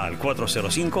o llama al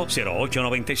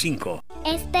 405-0895.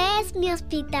 Este es mi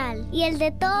hospital y el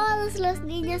de todos los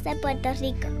niños de Puerto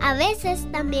Rico. A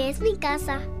veces también es mi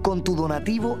casa. Con tu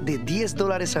donativo de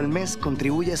 $10 al mes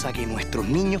contribuyes a que nuestros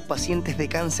niños pacientes de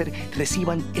cáncer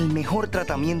reciban el mejor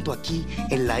tratamiento aquí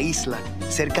en la isla,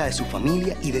 cerca de su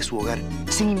familia y de su hogar,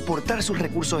 sin importar sus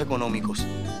recursos económicos.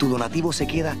 Tu donativo se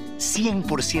queda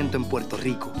 100% en Puerto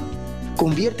Rico.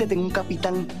 Conviértete en un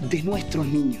capitán de nuestros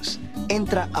niños.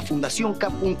 Entra a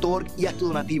fundacioncap.org y haz tu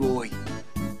donativo hoy.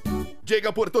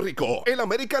 Llega a Puerto Rico el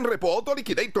American Repo Auto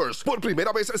Liquidators. Por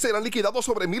primera vez serán liquidados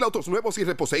sobre 1,000 autos nuevos y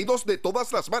reposeídos de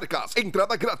todas las marcas.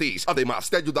 Entrada gratis. Además,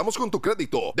 te ayudamos con tu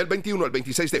crédito. Del 21 al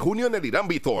 26 de junio en el Irán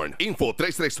Bithorn. Info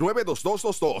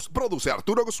 339-2222. Produce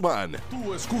Arturo Guzmán.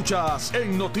 Tú escuchas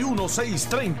en Noti1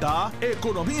 630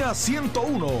 Economía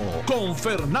 101 con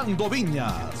Fernando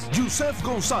Viñas, Yusef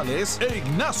González e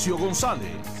Ignacio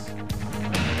González.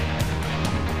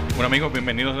 Bueno, amigos,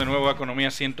 bienvenidos de nuevo a Economía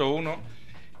 101.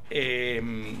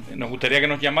 Nos gustaría que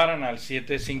nos llamaran al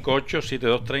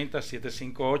 758-7230,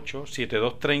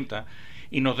 758-7230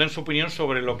 y nos den su opinión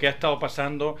sobre lo que ha estado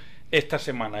pasando esta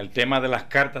semana. El tema de las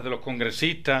cartas de los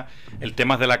congresistas, el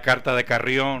tema de la carta de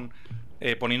Carrión,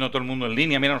 poniendo a todo el mundo en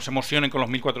línea. Mira, no se emocionen con los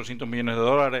 $1.400 millones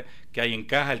que hay en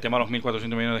caja, el tema de los $1.400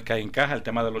 millones que hay en caja, el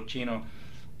tema de los chinos,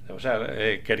 o sea,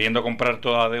 queriendo comprar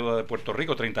toda la deuda de Puerto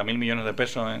Rico, 30,000 millones de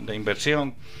pesos de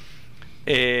inversión.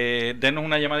 Denos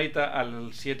una llamadita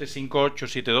al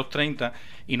 758-7230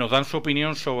 y nos dan su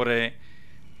opinión sobre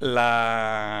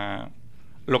lo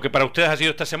que para ustedes ha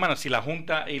sido esta semana, si la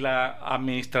Junta y la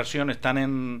Administración están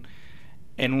en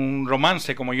un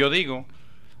romance, como yo digo,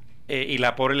 y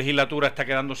la pobre legislatura está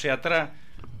quedándose atrás,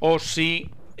 o si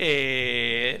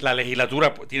la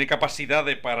legislatura tiene capacidad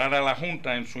de parar a la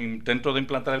Junta en su intento de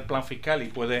implantar el plan fiscal y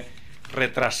puede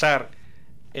retrasar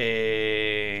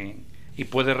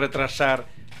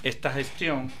esta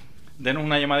gestión. Denos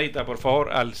una llamadita, por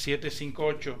favor, al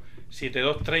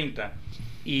 758-7230.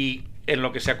 Y en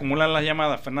lo que se acumulan las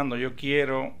llamadas, Fernando, yo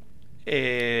quiero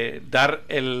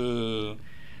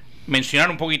mencionar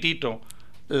un poquitito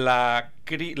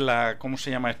 ¿cómo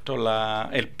se llama esto?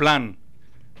 El plan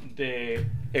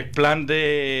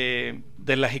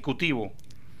del Ejecutivo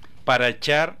para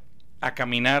echar a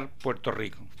caminar Puerto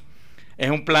Rico. Es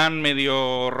un plan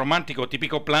medio romántico,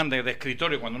 típico plan de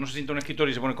escritorio, cuando uno se sienta en un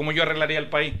escritorio y se pone ¿cómo yo arreglaría el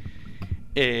país?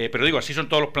 Pero digo, así son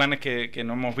todos los planes que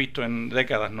no hemos visto en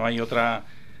décadas. No hay otra.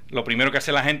 Lo primero que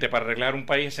hace la gente para arreglar un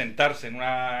país es sentarse en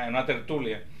una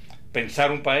tertulia,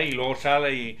 pensar un país y luego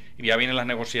sale y ya vienen las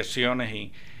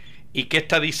negociaciones. ¿Y qué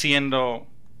está diciendo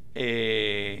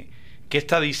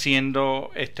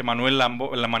Manuel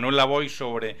Lavoy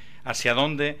sobre hacia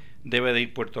dónde debe de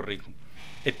ir Puerto Rico?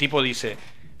 El tipo dice,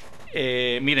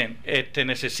 miren,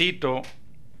 necesito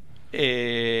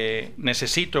que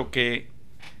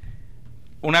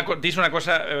dice una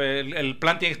cosa, el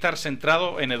plan tiene que estar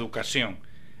centrado en educación.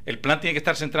 El plan tiene que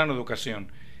estar centrado en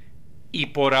educación. Y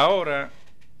por ahora,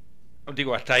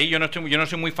 digo, hasta ahí yo no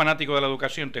soy muy fanático de la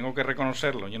educación, tengo que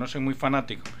reconocerlo, yo no soy muy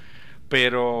fanático.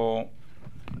 Pero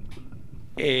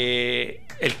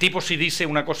el tipo sí dice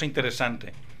una cosa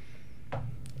interesante.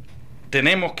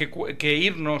 Tenemos que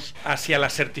irnos hacia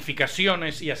las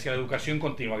certificaciones y hacia la educación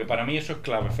continua, que para mí eso es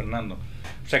clave, Fernando.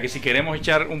 O sea que si queremos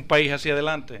echar un país hacia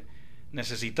adelante,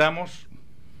 necesitamos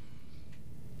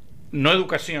no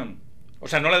educación, o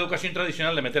sea, no la educación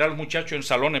tradicional de meter a los muchachos en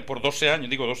salones por 12 años,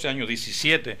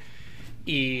 17,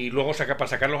 y luego para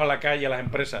sacarlos a la calle, a las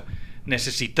empresas.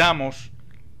 Necesitamos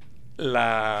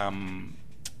la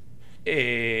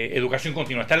educación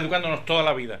continua, estar educándonos toda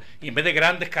la vida, y en vez de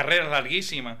grandes carreras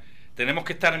larguísimas, tenemos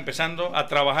que estar empezando a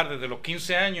trabajar desde los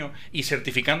 15 años y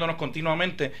certificándonos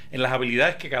continuamente en las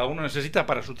habilidades que cada uno necesita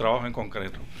para su trabajo en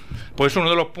concreto. Por eso uno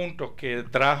de los puntos que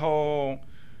trajo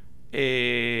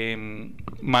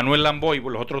Manuel Lavoy,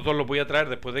 los otros dos los voy a traer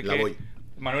después de que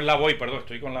Manuel Lavoy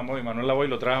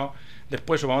lo trajo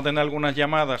después. Vamos a tener algunas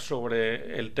llamadas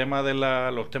sobre el tema de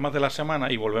los temas de la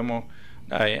semana y volvemos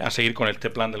a seguir con este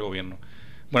plan del gobierno.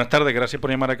 Buenas tardes, gracias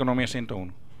por llamar a Economía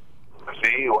 101.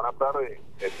 Sí, buenas tardes.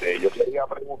 Yo quería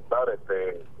preguntar,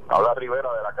 habla Rivera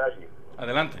de la Calle.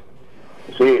 Adelante.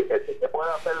 Sí, ¿qué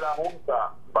puede hacer la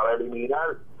Junta para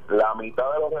eliminar la mitad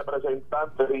de los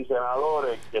representantes y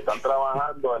senadores que están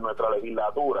trabajando en nuestra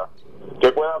legislatura?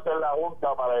 ¿Qué puede hacer la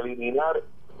Junta para eliminar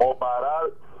o parar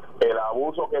el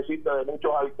abuso que existe de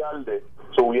muchos alcaldes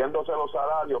subiéndose los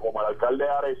salarios, como el alcalde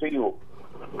de Arecibo,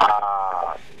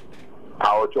 a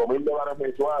 $8,000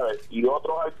 mensuales, y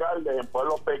otros alcaldes en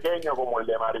pueblos pequeños como el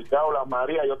de Maricao, Las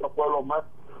Marías y otros pueblos más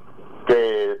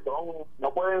que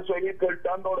no pueden seguir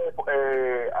cortándole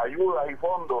ayudas y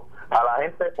fondos a la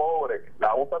gente pobre? La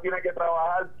Junta tiene que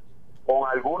trabajar con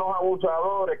algunos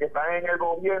abusadores que están en el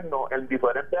gobierno, en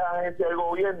diferentes agencias del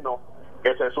gobierno,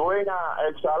 que se suben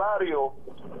el salario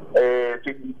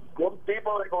sin ningún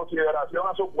tipo de consideración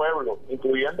a su pueblo,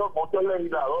 incluyendo muchos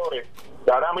legisladores.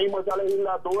 Ahora mismo esa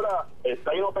legislatura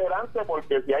está inoperante,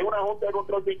 porque si hay una Junta de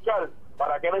Control Fiscal,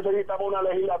 ¿para qué necesitamos una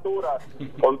legislatura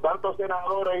con tantos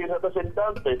senadores y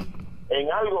representantes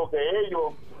en algo que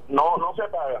ellos no se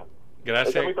pagan?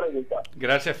 Gracias. Esa es mi pregunta.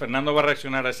 Gracias. Fernando va a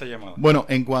reaccionar a esa llamada. Bueno,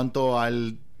 en cuanto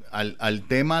al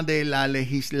tema de la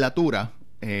legislatura,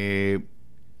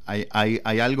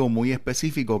 hay algo muy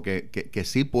específico que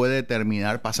sí puede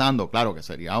terminar pasando. Claro que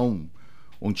sería un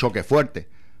choque fuerte,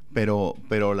 pero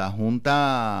la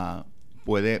Junta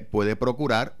puede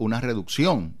procurar una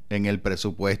reducción en el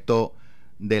presupuesto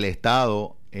del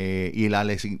Estado y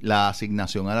la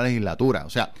asignación a la legislatura.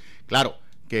 O sea, claro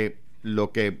que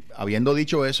habiendo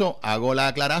dicho eso, hago la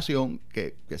aclaración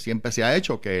que siempre se ha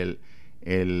hecho, que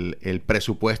el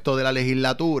presupuesto de la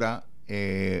legislatura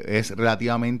es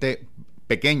relativamente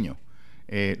pequeño.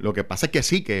 Lo que pasa es que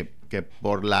sí, que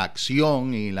por la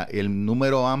acción y el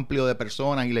número amplio de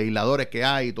personas y legisladores que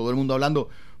hay, y todo el mundo hablando,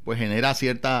 pues genera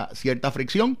cierta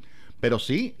fricción. Pero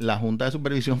sí, la Junta de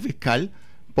Supervisión Fiscal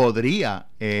podría,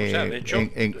 de hecho,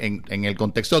 en el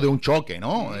contexto de un choque,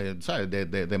 ¿no? ¿Sabes?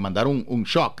 De mandar un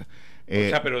shock,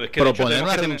 pero es que proponer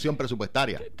una reducción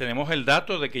presupuestaria. Tenemos el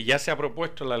dato de que ya se ha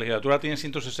propuesto, la legislatura tiene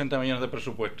 160 millones de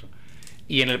presupuesto,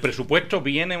 y en el presupuesto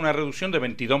viene una reducción de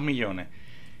 22 millones,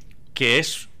 que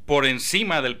es por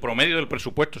encima del promedio del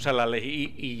presupuesto. O sea,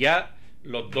 y ya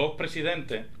los dos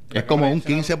presidentes... Es como un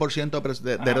 15%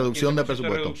 de reducción de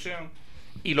presupuesto.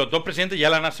 Y los dos presidentes ya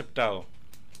la han aceptado.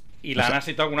 Y la han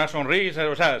aceptado con una sonrisa.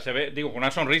 O sea, se ve, con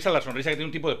una sonrisa, la sonrisa que tiene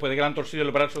un tipo después de que le han torcido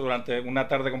el brazo durante una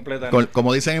tarde completa.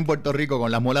 Como dicen en Puerto Rico,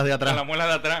 con las muelas de atrás. Con las muelas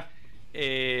de atrás.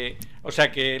 O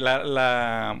sea, que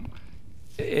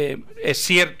es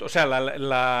cierto, o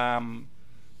sea,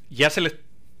 ya se les...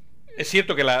 Es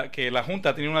cierto que la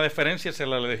Junta tiene una deferencia hacia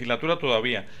la legislatura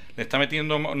todavía. Le está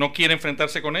metiendo, no quiere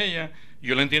enfrentarse con ella.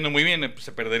 Yo lo entiendo muy bien,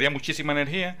 se perdería muchísima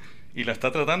energía y la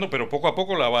está tratando, pero poco a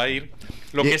poco la va a ir.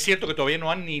 Lo que es cierto que todavía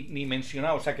no han ni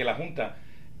mencionado, o sea, que la Junta,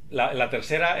 la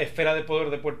tercera esfera de poder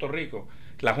de Puerto Rico,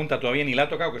 la Junta todavía ni la ha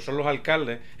tocado, que son los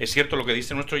alcaldes. Es cierto lo que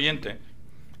dice nuestro oyente,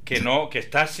 que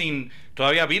está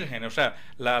todavía virgen, o sea,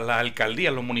 las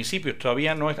alcaldías, los municipios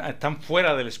todavía no están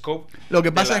fuera del scope. Lo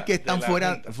que pasa es que están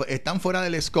fuera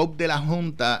del scope de la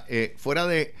Junta, fuera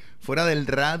del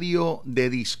radio de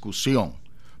discusión,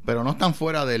 pero no están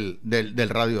fuera del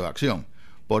radio de acción,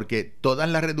 porque todas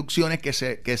las reducciones que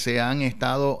se han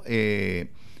estado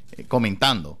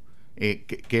comentando,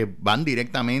 que van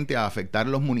directamente a afectar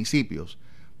los municipios,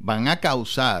 van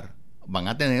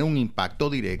a tener un impacto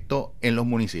directo en los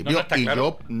municipios. Y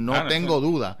claro, yo no tengo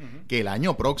duda que el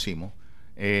año próximo,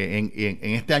 en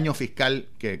este año fiscal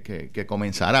que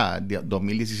comenzará,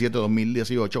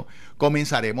 2017-2018,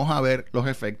 comenzaremos a ver los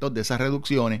efectos de esas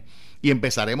reducciones y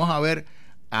empezaremos a ver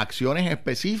acciones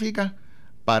específicas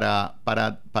para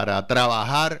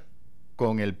trabajar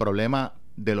con el problema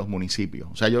de los municipios.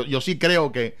 O sea, yo sí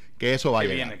creo que eso va a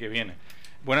llegar. Que viene.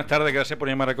 Buenas tardes, gracias por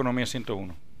llamar a Economía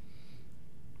 101.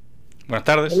 Buenas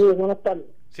tardes. Sí, buenas tardes.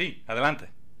 Sí, adelante.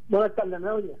 Buenas tardes, ¿me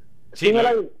oye? Sí,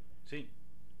 sí.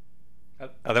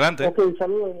 Adelante. Ok,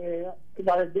 saludos.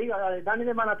 La de Dani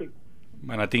de Manatín.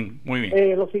 Manatín, muy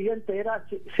bien. Lo siguiente era,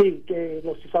 sí, que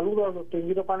los saludos a los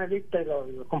distinguidos panelistas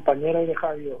y los compañeros de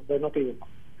radio de Noticias.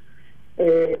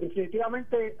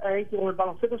 Definitivamente, con el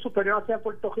baloncesto superior hacia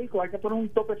Puerto Rico hay que poner un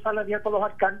tope salarial para los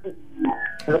alcaldes.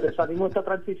 En lo que salimos de esta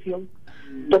transición,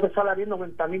 tope salarial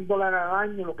 $90,000 al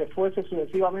año, lo que fuese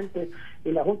sucesivamente,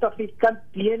 y la Junta Fiscal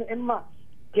tiene, es más,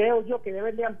 creo yo que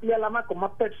deben de ampliarla más con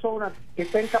más personas que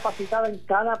estén capacitadas en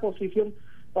cada posición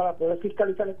para poder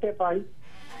fiscalizar este país,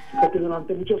 porque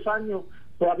durante muchos años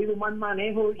pues, ha habido un mal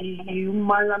manejo y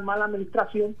mala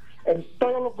administración en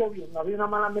todos los gobiernos. Ha habido una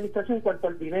mala administración en cuanto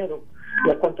al dinero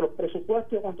y en cuanto a los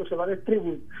presupuestos y en cuanto se va a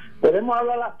distribuir. Podemos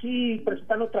hablar aquí,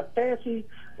 presentar nuestras tesis,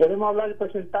 podemos hablar y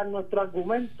presentar nuestros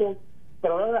argumentos,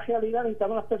 pero ahora la realidad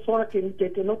necesitamos las personas que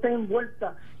no estén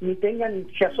envueltas ni tengan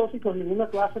ni se asocien con ninguna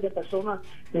clase de personas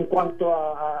en cuanto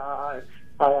a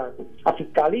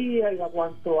fiscalía y en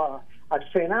cuanto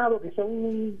al Senado, que son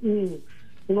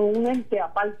un ente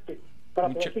aparte para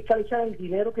poder fiscalizar el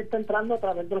dinero que está entrando a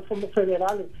través de los fondos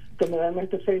federales que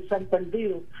normalmente se han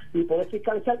perdido, y poder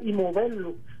fiscalizar y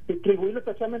moverlo, distribuirlo,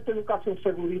 especialmente educación,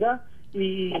 seguridad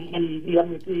y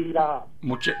la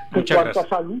muchas en cuanto gracias. a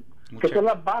salud, que son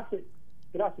las bases.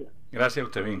 Gracias. Gracias a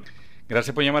usted, bien.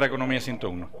 Gracias por llamar a Economía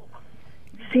 101.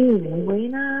 Sí, muy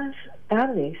buenas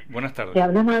tardes. Buenas tardes. Te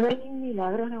habla Madeline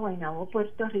Milagros de Guaynabo,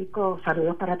 Puerto Rico.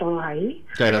 Saludos para todos ahí.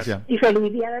 Muchas gracias. Y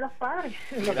feliz Día de los Padres.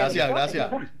 Gracias.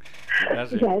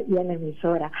 Y en la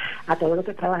emisora, a todos los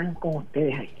que trabajan con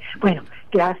ustedes ahí. Bueno,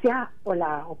 gracias por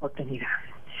la oportunidad.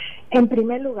 En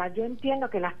primer lugar, yo entiendo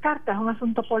que las cartas es un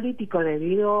asunto político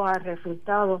debido al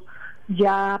resultado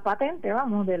ya patente,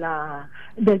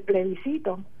 del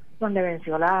plebiscito, donde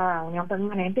venció la Unión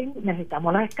Permanente, y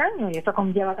necesitamos los escaños, y eso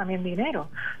conlleva también dinero.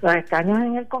 Los escaños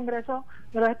en el Congreso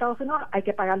de los Estados Unidos hay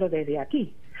que pagarlos desde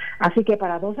aquí. Así que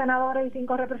para 2 senadores y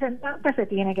 5 representantes se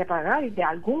tiene que pagar, y de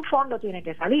algún fondo tiene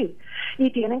que salir.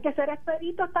 Y tienen que ser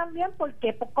expeditos también,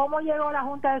 porque ¿cómo llegó la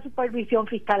Junta de Supervisión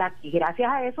Fiscal aquí?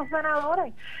 Gracias a esos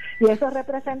senadores y esos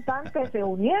representantes se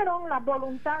unieron las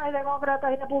voluntades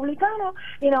demócratas y republicanos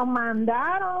y nos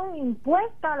mandaron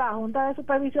impuesta a la Junta de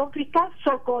Supervisión Fiscal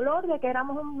socolor de que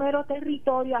éramos un mero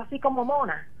territorio, así como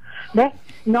Mona. ¿Ves?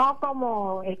 No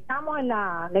como estamos en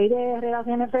la Ley de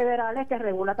Relaciones Federales, que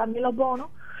regula también los bonos,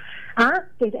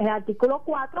 que es el artículo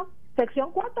 4,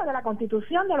 sección 4 de la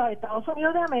Constitución de los Estados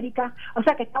Unidos de América. O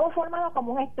sea que estamos formados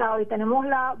como un Estado y tenemos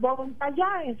la voluntad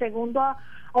ya en segunda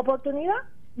oportunidad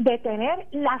de tener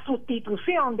la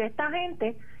sustitución de esta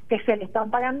gente que se le están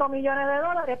pagando millones de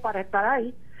dólares para estar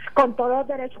ahí, con todos los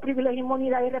derechos, privilegios,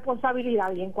 inmunidad y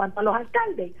responsabilidad. Y en cuanto a los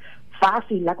alcaldes,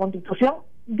 fácil, la Constitución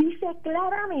dice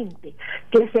claramente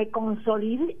que se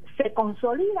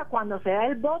consolida cuando se da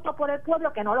el voto por el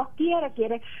pueblo que no los quiere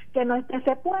que no esté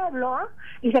ese pueblo,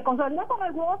 y se consolida con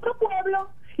algún otro pueblo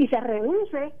y se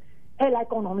reduce la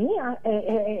economía.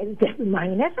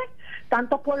 Imagínense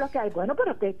tantos pueblos que hay. Bueno,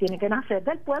 pero que tiene que nacer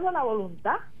del pueblo la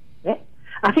voluntad, ¿eh?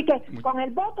 Así que con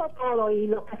el voto todo, y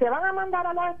los que se van a mandar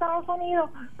a los Estados Unidos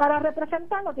para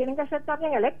representarnos tienen que ser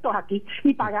también electos aquí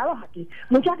y pagados aquí.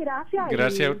 Muchas gracias.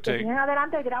 Gracias y a usted. Que tengan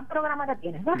adelante el gran programa que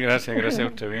tienes. Gracias a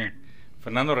usted. Bien.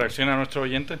 Fernando, ¿reacciona a nuestro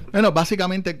oyente? Bueno,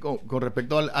 básicamente con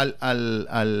respecto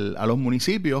a los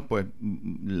municipios, pues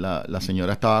la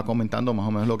señora estaba comentando más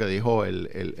o menos lo que dijo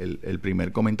el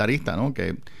primer comentarista, ¿no?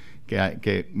 Que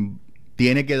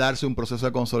tiene que darse un proceso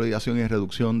de consolidación y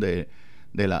reducción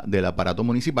del aparato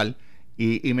municipal,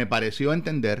 y me pareció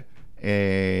entender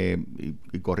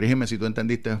y corrígeme si tú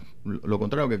entendiste lo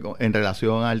contrario, que en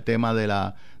relación al tema de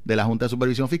la Junta de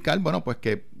Supervisión Fiscal, bueno, pues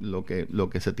que lo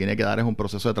que se tiene que dar es un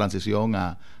proceso de transición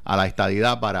a la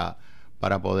estadidad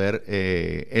para poder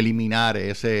eliminar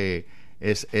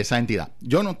esa entidad.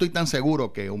 Yo no estoy tan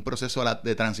seguro que un proceso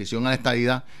de transición a la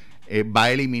estadidad va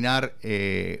a eliminar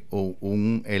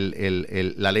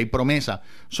la ley promesa,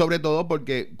 sobre todo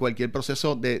porque cualquier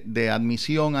proceso de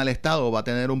admisión al Estado va a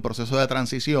tener un proceso de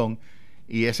transición,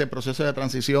 y ese proceso de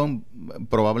transición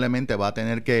probablemente va a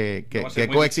tener que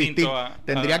coexistir,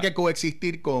 tendría que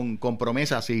coexistir con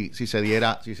promesa si se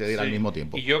diera al mismo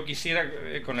tiempo. Y yo quisiera,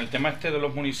 con el tema de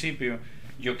los municipios,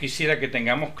 yo quisiera que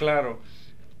tengamos claro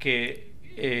que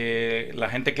la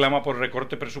gente clama por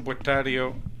recorte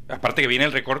presupuestario. Aparte que viene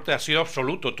el recorte, ha sido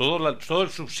absoluto, todo el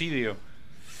subsidio,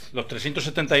 los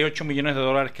 378 millones de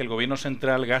dólares que el gobierno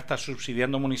central gasta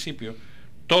subsidiando municipios,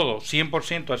 todo,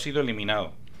 100% ha sido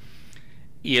eliminado.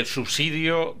 Y el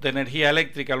subsidio de energía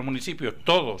eléctrica a los municipios,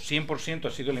 todo, 100%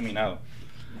 ha sido eliminado.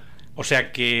 O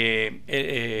sea que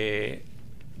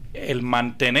el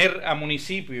mantener a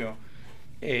municipios,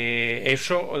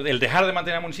 el dejar de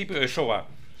mantener a municipios, eso va.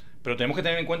 Pero tenemos que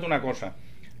tener en cuenta una cosa: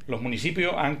 los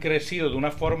municipios han crecido de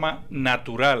una forma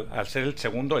natural al ser el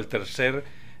tercer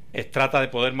estrata de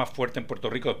poder más fuerte en Puerto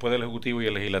Rico después del Ejecutivo y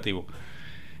el Legislativo,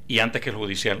 y antes que el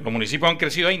Judicial. Los municipios han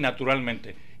crecido ahí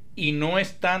naturalmente, y no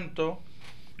es tanto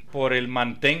por el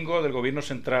mantengo del gobierno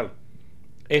central,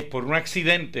 es por un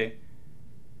accidente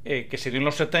que se dio en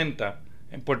los 70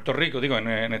 en Puerto Rico,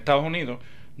 en Estados Unidos,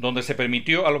 donde se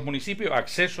permitió a los municipios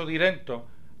acceso directo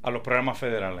a los programas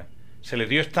federales. Se les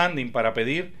dio standing para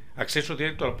pedir acceso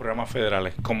directo a los programas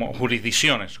federales, como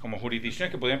jurisdicciones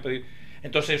que podían pedir.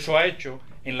 Entonces eso ha hecho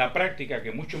en la práctica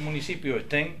que muchos municipios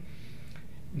estén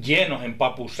llenos,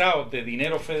 empapuzados de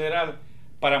dinero federal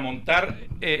para montar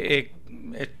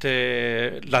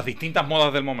las distintas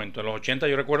modas del momento. En los 80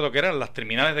 yo recuerdo que eran las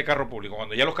terminales de carro público,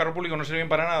 cuando ya los carros públicos no servían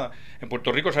para nada. En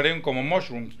Puerto Rico salieron como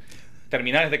mushrooms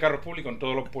terminales de carros públicos en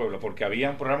todos los pueblos, porque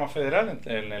había un programa federal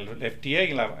en el FTA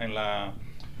y en la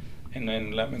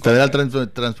Federal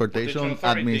Transportation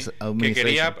Administration, que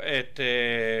quería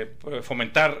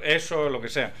fomentar eso, lo que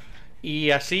sea.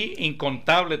 Y así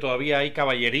incontable, todavía hay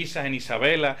caballerizas en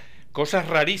Isabela, cosas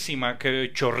rarísimas,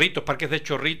 parques de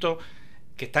chorritos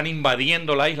que están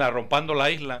invadiendo la isla, rompando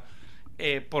la isla,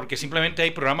 porque simplemente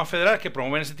hay programas federales que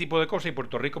promueven ese tipo de cosas, y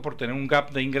Puerto Rico, por tener un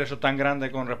gap de ingresos tan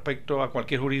grande con respecto a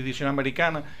cualquier jurisdicción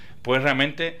americana, pues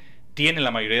realmente tiene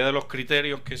la mayoría de los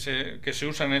criterios que se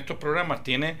usan en estos programas,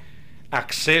 tiene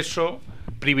acceso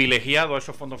privilegiado a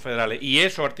esos fondos federales, y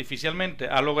eso artificialmente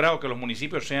ha logrado que los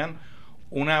municipios sean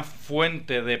una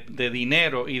fuente de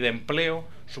dinero y de empleo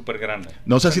súper grande.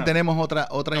 No sé si tenemos otra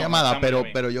llamada,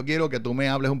 pero yo quiero que tú me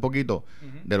hables un poquito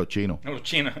de los chinos. Los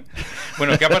chinos.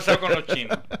 Bueno, ¿qué ha pasado con los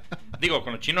chinos?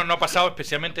 Con los chinos no ha pasado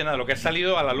especialmente nada. Lo que ha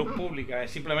salido a la luz pública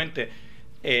es simplemente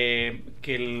que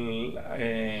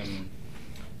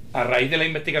a raíz de la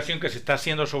investigación que se está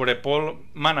haciendo sobre Paul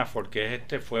Manafort,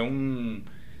 que fue un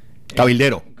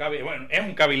cabildero. Es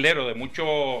un cabildero de mucho,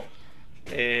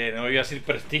 no voy a decir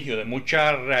prestigio, de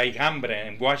mucha raigambre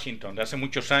en Washington, de hace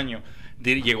muchos años.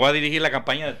 Llegó a dirigir la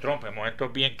campaña de Trump en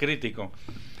momentos bien críticos,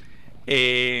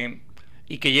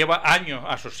 y que lleva años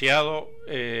asociado,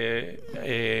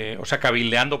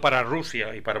 cabildeando para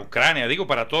Rusia y para Ucrania,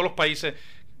 para todos los países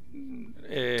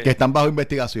que están bajo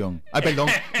investigación. Perdón.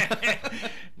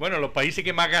 Bueno, los países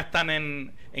que más gastan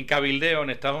en cabildeo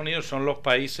en Estados Unidos son los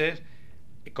países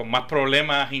con más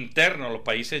problemas internos, los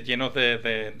países llenos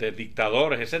de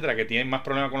dictadores, etcétera, que tienen más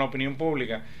problemas con la opinión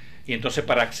pública, y entonces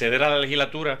para acceder a la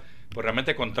legislatura pues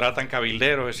realmente contratan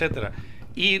cabilderos, etcétera.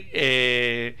 Y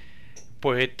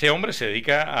pues este hombre se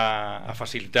dedica a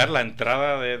facilitar la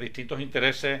entrada de distintos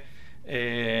intereses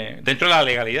dentro de la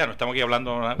legalidad. No estamos aquí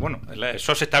hablando,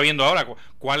 eso se está viendo ahora,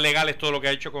 cuán legal es todo lo que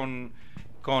ha hecho con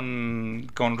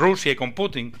Rusia y con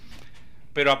Putin,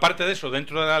 pero aparte de eso,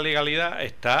 dentro de la legalidad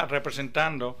está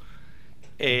representando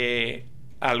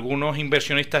algunos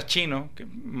inversionistas chinos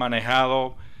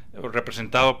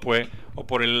representados pues o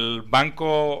por el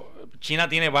banco. China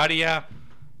tiene varias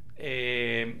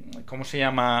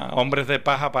hombres de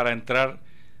paja para entrar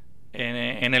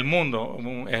en el mundo.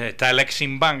 Está el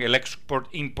Exim Bank, el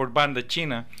Export-Import Bank de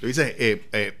China. Tú dices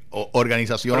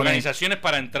organizaciones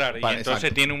para entrar, y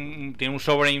entonces tiene un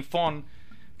sovereign fund,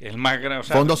 que es el más grande,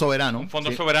 fondo soberano. Un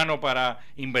fondo soberano para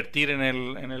invertir en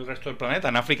el resto del planeta.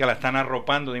 En África la están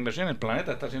arropando de inversión, el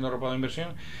planeta está siendo arropado de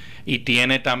inversión, y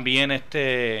tiene también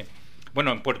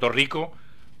en Puerto Rico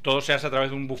todo se hace a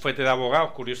través de un bufete de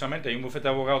abogados. Curiosamente hay un bufete de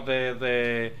abogados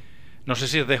no sé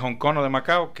si es de Hong Kong o de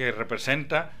Macao, que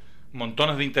representa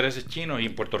montones de intereses chinos, y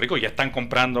en Puerto Rico ya están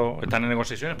en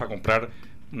negociaciones para comprar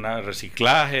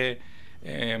reciclaje,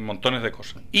 montones de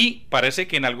cosas. Y parece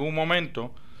que en algún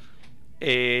momento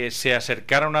se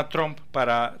acercaron a Trump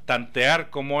para tantear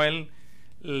cómo él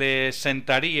le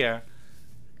sentaría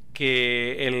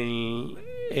que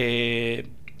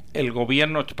el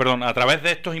gobierno, perdón, a través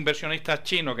de estos inversionistas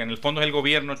chinos, que en el fondo es el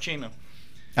gobierno chino,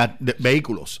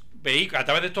 vehículos, a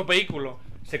través de estos vehículos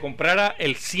se comprara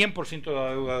el 100% de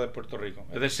la deuda de Puerto Rico.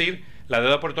 Es decir, la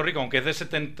deuda de Puerto Rico, aunque es de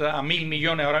 70.000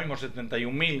 millones, ahora mismo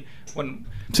 71.000, bueno,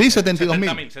 sí,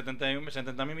 72.000,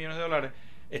 70.000 millones de dólares,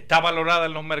 está valorada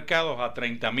en los mercados a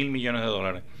 30.000 millones de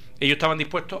dólares. Ellos estaban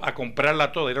dispuestos a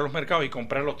comprarla toda, ir a los mercados y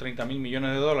comprar los 30.000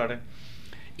 millones de dólares.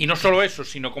 Y no solo eso,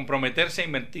 sino comprometerse a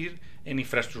invertir en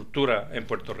infraestructura en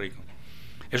Puerto Rico.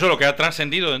 Eso es lo que ha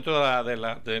trascendido dentro de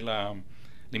la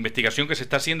investigación que se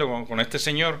está haciendo con este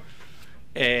señor.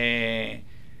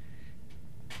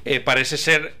 Parece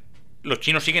ser, los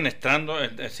chinos siguen estando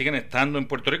en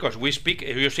Puerto Rico, as we speak.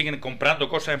 Ellos siguen comprando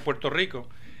cosas en Puerto Rico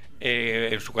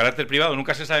en su carácter privado.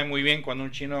 Nunca se sabe muy bien cuando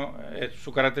un chino es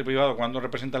su carácter privado, cuando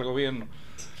representa al gobierno.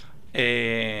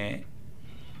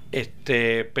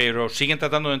 Pero siguen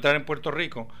tratando de entrar en Puerto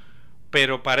Rico.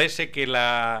 Pero parece que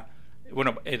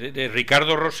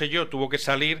Ricardo Rosselló tuvo que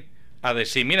salir a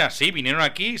decir, mira, sí, vinieron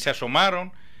aquí, se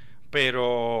asomaron,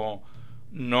 pero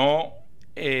no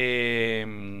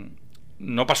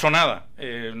pasó nada,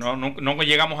 no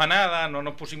llegamos a nada, no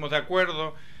nos pusimos de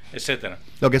acuerdo, etcétera.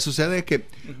 Lo que sucede es que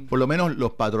por lo menos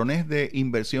los patrones de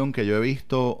inversión que yo he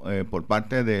visto por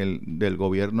parte del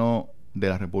gobierno de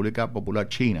la República Popular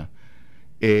China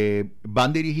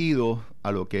van dirigidos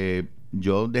a lo que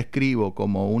yo describo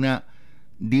como una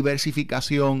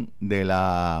diversificación de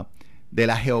la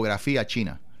geografía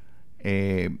china.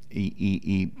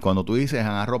 Y cuando tú dices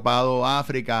han arropado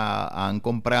África, han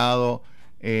comprado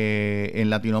en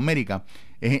Latinoamérica,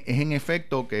 es en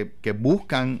efecto que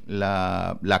buscan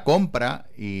la compra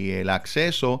y el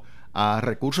acceso a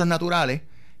recursos naturales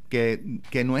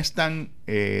que no están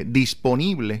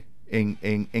disponibles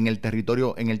en el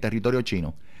territorio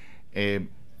chino.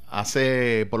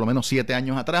 Hace por lo menos 7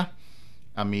 años atrás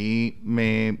a mí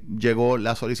me llegó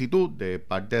la solicitud de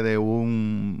parte de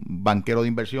un banquero de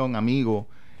inversión amigo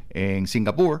en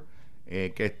Singapur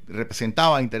que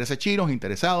representaba intereses chinos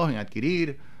interesados en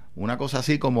adquirir una cosa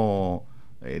así como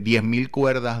 10.000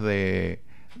 cuerdas de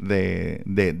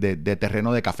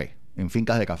terreno de café, en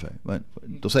fincas de café. Bueno,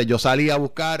 entonces yo salí a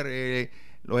buscar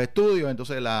los estudios.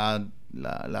 Entonces la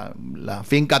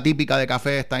finca típica de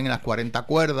café está en las 40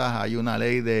 cuerdas, hay una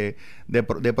ley de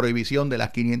prohibición de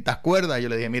las 500 cuerdas. Y yo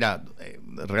le dije, mira,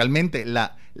 realmente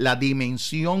la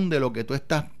dimensión de lo que tú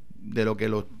estás, de lo que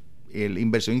el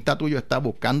inversionista tuyo está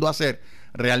buscando hacer,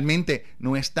 realmente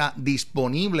no está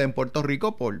disponible en Puerto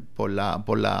Rico por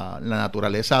la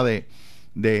naturaleza de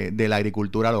la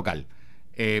agricultura local.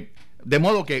 De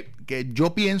modo que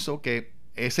yo pienso que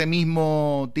ese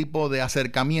mismo tipo de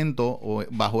acercamiento, o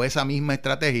bajo esa misma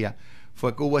estrategia,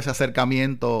 fue que hubo ese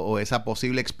acercamiento o esa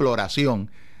posible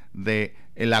exploración de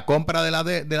la compra de la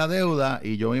deuda.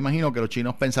 Y yo me imagino que los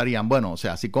chinos pensarían, bueno, o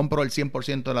sea, si compro el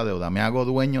 100% de la deuda, ¿me hago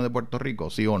dueño de Puerto Rico?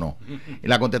 ¿Sí o no? Y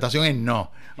la contestación es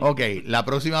no. Ok, la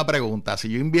próxima pregunta, si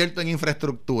yo invierto en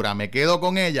infraestructura, ¿me quedo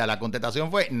con ella? La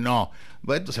contestación fue no.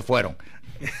 Pues entonces fueron.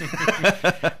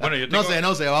 Bueno,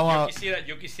 no sé, vamos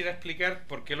yo quisiera explicar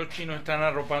por qué los chinos están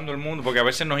arropando el mundo, porque a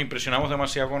veces nos impresionamos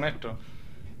demasiado con esto,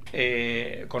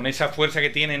 con esa fuerza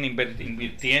que tienen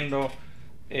invirtiendo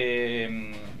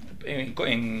en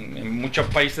muchos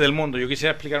países del mundo. Yo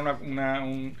quisiera explicar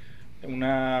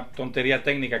una tontería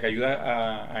técnica que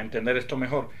ayuda a entender esto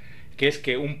mejor, que es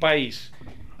que un país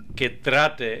que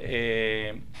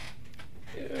trate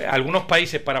algunos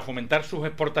países para fomentar sus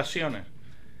exportaciones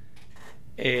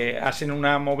hacen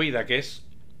una movida que es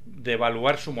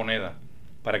devaluar su moneda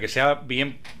para que sea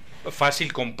bien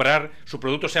fácil comprar, su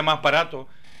producto sea más barato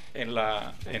en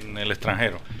el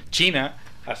extranjero. China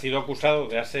ha sido acusado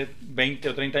de hace 20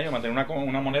 o 30 años de mantener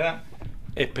una moneda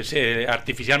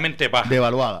artificialmente baja,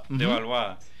 devaluada.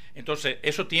 Entonces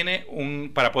eso tiene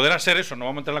para poder hacer eso, no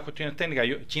vamos a entrar en las cuestiones técnicas,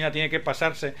 China tiene que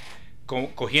pasarse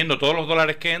cogiendo todos los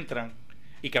dólares que entran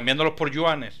y cambiándolos por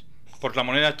yuanes, por la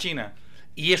moneda china,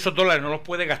 y esos dólares no los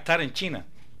puede gastar en China.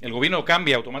 El gobierno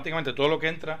cambia automáticamente todo lo que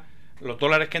entra, los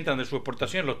dólares que entran de su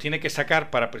exportación los tiene que sacar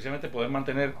para precisamente poder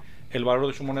mantener el valor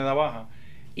de su moneda baja,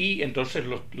 y entonces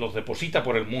los deposita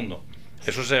por el mundo.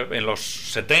 Eso en los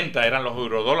 70 eran los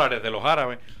eurodólares de los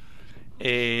árabes,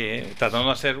 tratando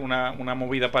de hacer una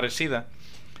movida parecida,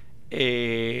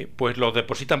 pues los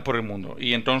depositan por el mundo.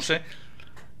 Y entonces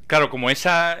Claro, como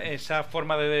esa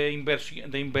forma de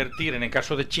invertir en el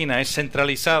caso de China es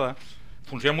centralizada,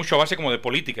 funciona mucho a base como de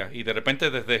política, y de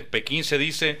repente desde Pekín se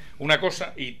dice una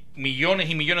cosa y millones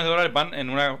y millones de dólares van en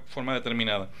una forma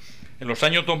determinada. En los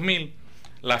años 2000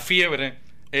 la fiebre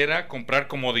era comprar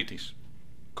commodities.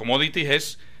 Commodities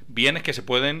es bienes que se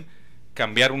pueden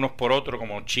cambiar unos por otros,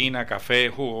 como China, café,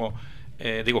 jugo,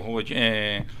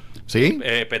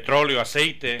 petróleo,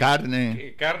 aceite,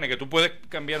 carne, que tú puedes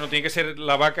cambiar. No tiene que ser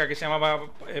la vaca que se llamaba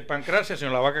Pancracia, sino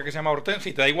la vaca que se llama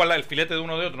Hortensia, y te da igual el filete de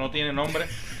uno de otro, no tiene nombre.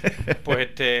 Pues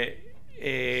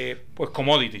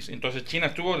commodities. Entonces China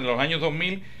estuvo en los años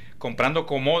 2000 comprando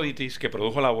commodities, que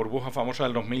produjo la burbuja famosa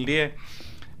del 2010,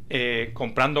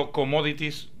 comprando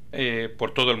commodities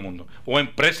por todo el mundo, o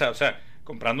empresas, o sea,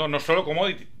 comprando no solo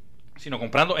commodities, sino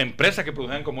comprando empresas que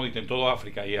produjeran commodities en toda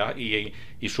África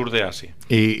y sur de Asia.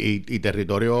 Y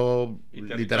territorio,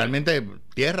 literalmente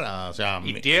tierra, o sea...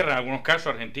 Y tierra, en algunos casos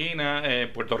Argentina,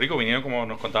 Puerto Rico, vinieron, como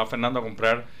nos contaba Fernando, a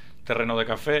comprar terreno de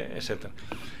café, etcétera.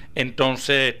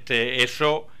 Entonces,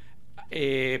 eso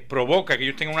provoca que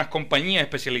ellos tengan unas compañías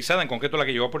especializadas, en concreto la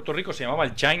que llegó a Puerto Rico, se llamaba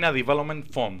el China Development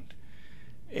Fund,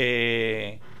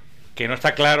 que no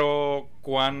está claro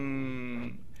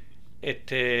cuán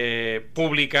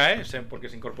pública es, porque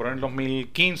se incorporó en el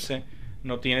 2015,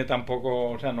 no tiene tampoco,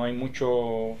 o sea, no hay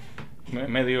mucho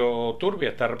medio turbia,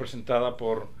 está representada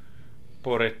por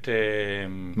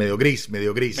medio gris, no,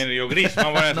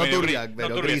 bueno, no turbia, pero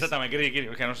no turbia, exactamente,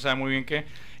 que no se sabe muy bien qué,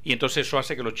 y entonces eso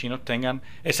hace que los chinos tengan,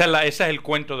 ese es el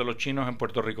cuento de los chinos en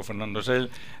Puerto Rico, Fernando. Esa es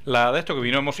la de esto que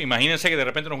imagínense que de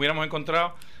repente nos hubiéramos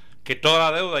encontrado que toda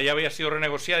la deuda ya había sido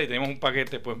renegociada y teníamos un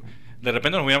paquete, pues de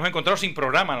repente nos hubiéramos encontrado sin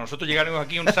programa. Nosotros llegaremos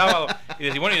aquí un sábado y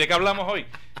decir, bueno, ¿y de qué hablamos hoy?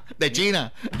 De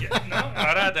China. No,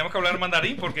 ahora tenemos que hablar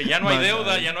mandarín porque ya no hay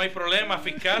deuda, ya no hay problemas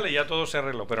fiscales, ya todo se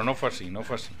arregló, pero no fue así.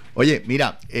 Oye,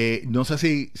 mira, no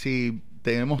sé si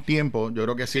tenemos tiempo, yo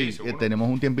creo que sí, tenemos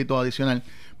un tiempito adicional,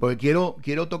 porque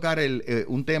quiero tocar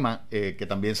un tema que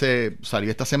también se salió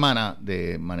esta semana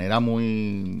de manera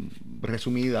muy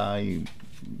resumida y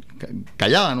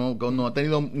callada, no ha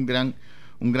tenido un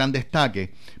gran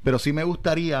destaque, pero sí me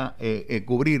gustaría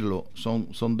cubrirlo.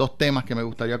 Son dos temas que me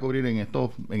gustaría cubrir en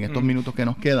estos minutos que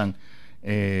nos quedan.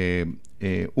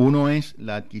 Uno es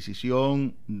la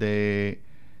adquisición de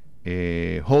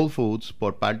Whole Foods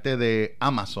por parte de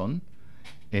Amazon,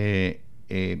 y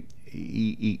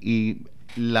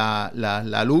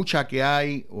la lucha que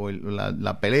hay, o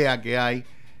la pelea que hay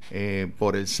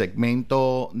por el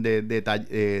segmento de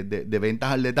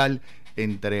ventas al detalle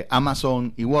entre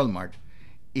Amazon y Walmart,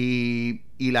 y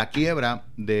la quiebra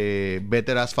de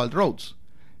Better Asphalt Roads.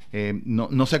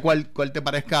 No sé cuál te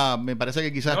parezca. Me parece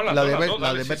que quizás la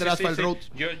de Better Asphalt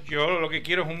Roads. Yo lo que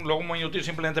quiero es un logo muy útil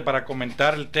simplemente para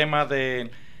comentar el tema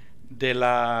de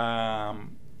la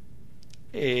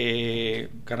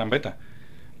carambeta.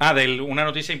 Una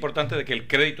noticia importante de que el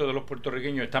crédito de los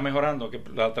puertorriqueños está mejorando, que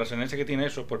la trascendencia que tiene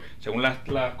eso, según las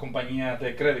compañías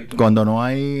de crédito. Cuando no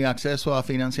hay acceso a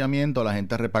financiamiento, la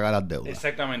gente repaga las deudas.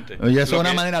 Exactamente. Oye, eso es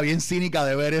una manera bien cínica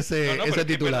de ver ese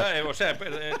titular.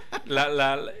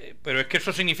 Pero es que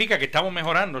eso significa que estamos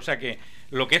mejorando. O sea, que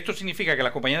lo que esto significa, que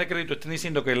las compañías de crédito estén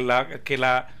diciendo que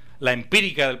la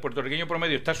empírica del puertorriqueño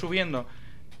promedio está subiendo,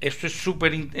 esto es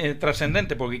súper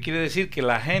trascendente, porque quiere decir que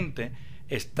la gente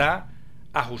está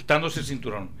ajustándose el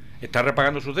cinturón, está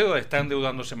repagando sus deudas, está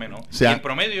endeudándose menos. Y en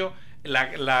promedio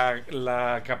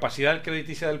la capacidad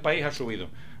crediticia del país ha subido.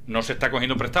 No se está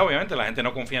cogiendo prestado, obviamente, la gente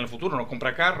no confía en el futuro, no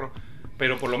compra carro,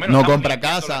 pero por lo menos no compra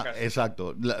casa.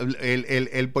 Exacto.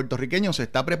 El puertorriqueño se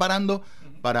está preparando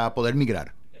para poder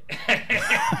migrar.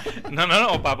 No,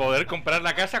 para poder comprar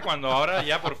la casa cuando ahora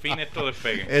ya por fin esto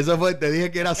despegue. Eso fue, te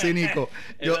dije que era cínico.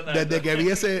 Yo desde que vi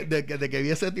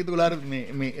ese titular,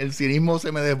 el cinismo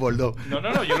se me desbordó.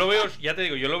 No, yo lo veo, ya te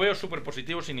digo, yo lo veo súper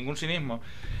positivo, sin ningún cinismo.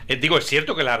 Es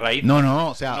cierto que la raíz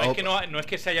o sea, no es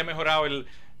que se haya mejorado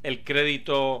el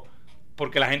crédito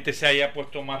porque la gente se haya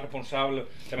puesto más responsable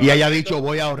y haya dicho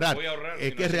voy a ahorrar.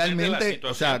 Es que realmente,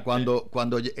 o sea, cuando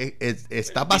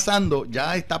está pasando,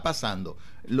 ya está pasando.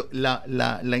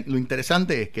 Lo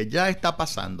interesante es que ya está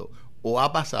pasando o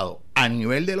ha pasado a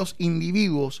nivel de los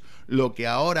individuos lo que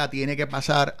ahora tiene que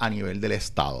pasar a nivel del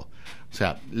Estado. O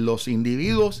sea, los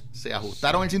individuos se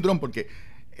ajustaron el cinturón, porque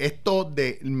esto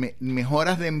de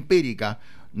mejoras de empírica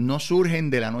no surgen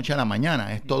de la noche a la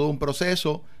mañana, es todo un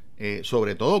proceso,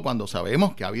 sobre todo cuando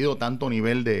sabemos que ha habido tanto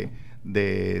nivel de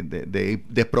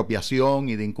expropiación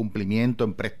y de incumplimiento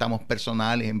en préstamos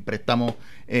personales, en préstamos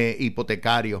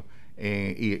hipotecarios,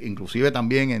 inclusive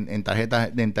también en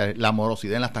tarjetas, la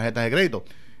morosidad en las tarjetas de crédito.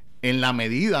 En la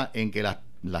medida en que las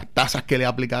las tasas que le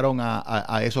aplicaron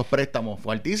a esos préstamos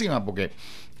fue altísima, porque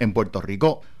en Puerto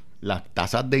Rico las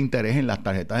tasas de interés en las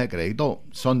tarjetas de crédito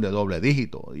son de doble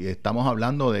dígito, y estamos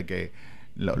hablando de que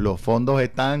los fondos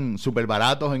están súper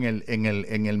baratos en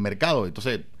el mercado.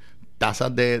 Entonces,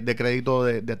 tasas de crédito,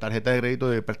 de tarjetas de crédito,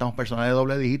 de préstamos personales de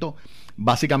doble dígito,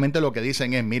 básicamente lo que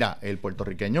dicen es, mira, el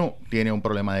puertorriqueño tiene un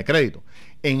problema de crédito.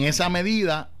 En esa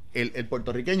medida, el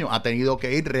puertorriqueño ha tenido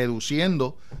que ir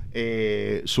reduciendo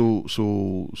su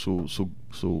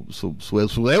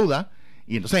deuda,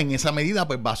 y entonces en esa medida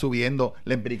pues va subiendo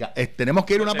la empírica. Tenemos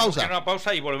que ir a una pausa. Una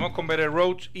pausa y volvemos con Better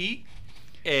Roads y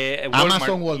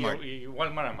Walmart. Y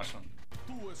Walmart Amazon.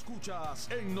 Tú escuchas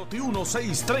en Noti1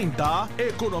 630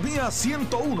 Economía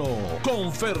 101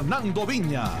 con Fernando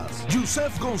Viñas,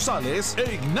 Yusef González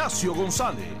e Ignacio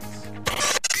González.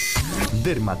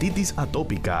 Dermatitis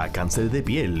atópica, cáncer de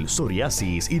piel,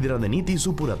 psoriasis, hidradenitis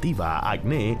supurativa,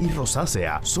 acné y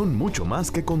rosácea son mucho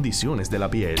más que condiciones de la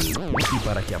piel. Y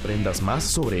para que aprendas más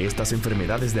sobre estas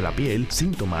enfermedades de la piel,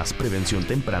 síntomas, prevención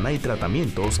temprana y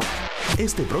tratamientos,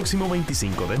 este próximo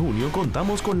 25 de junio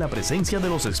contamos con la presencia de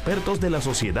los expertos de la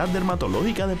Sociedad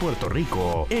Dermatológica de Puerto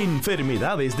Rico.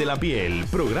 Enfermedades de la piel,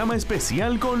 programa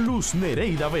especial con Luz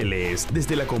Nereida Vélez,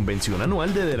 desde la convención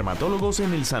anual de dermatólogos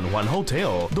en el San Juan Hotel,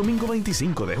 domingo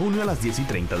 25 de junio a las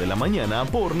 10:30 de la mañana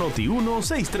por Noti1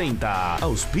 630.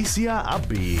 Auspicia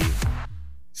API.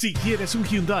 Si quieres un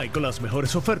Hyundai con las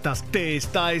mejores ofertas, te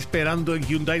está esperando en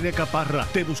Hyundai de Caparra.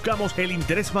 Te buscamos el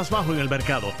interés más bajo en el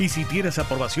mercado. Y si tienes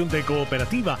aprobación de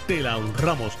cooperativa, te la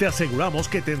honramos. Te aseguramos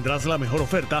que tendrás la mejor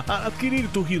oferta al adquirir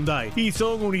tu Hyundai. Y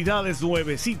son unidades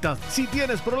nuevecitas. Si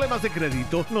tienes problemas de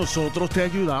crédito, nosotros te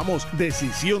ayudamos.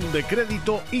 Decisión de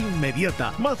crédito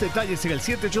inmediata. Más detalles en el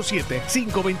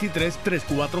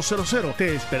 787-523-3400.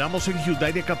 Te esperamos en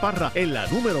Hyundai de Caparra, en la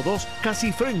número 2,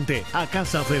 casi frente a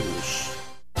Casa Febus.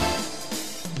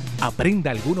 Aprenda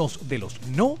algunos de los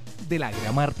no de la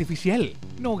grama artificial.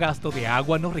 No gasto de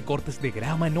agua, no recortes de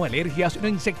grama, no alergias, no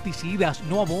insecticidas,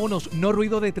 no abonos, no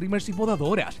ruido de trimmers y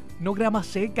podadoras, no grama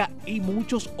seca y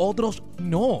muchos otros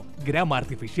no. Grama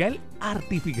artificial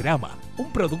Artifigrama,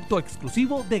 un producto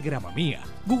exclusivo de Grama Mía.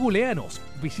 Googleanos,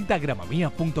 visita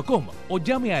gramamia.com o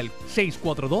llame al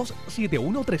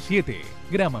 642-7137.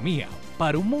 Grama Mía,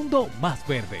 para un mundo más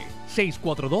verde.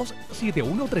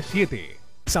 642-7137.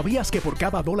 ¿Sabías que por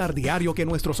cada $1 diario que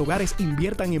nuestros hogares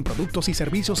inviertan en productos y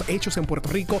servicios hechos en Puerto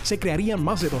Rico, se crearían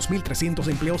más de 2.300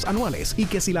 empleos anuales? Y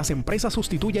que si las empresas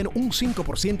sustituyen un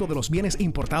 5% de los bienes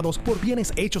importados por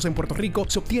bienes hechos en Puerto Rico,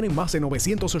 se obtienen más de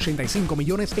 985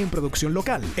 millones en producción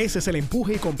local. Ese es el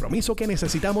empuje y compromiso que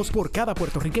necesitamos por cada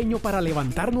puertorriqueño para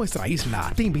levantar nuestra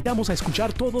isla. Te invitamos a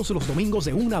escuchar todos los domingos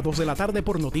de 1 a 2 de la tarde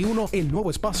por Noti1 el nuevo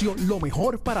espacio Lo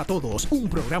Mejor para Todos, un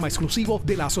programa exclusivo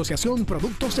de la Asociación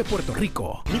Productos de Puerto Rico.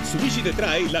 Mitsubishi te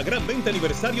trae la gran venta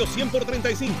aniversario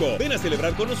 100x35. Ven a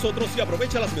celebrar con nosotros y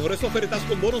aprovecha las mejores ofertas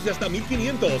con bonos de hasta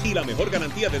 $1,500 y la mejor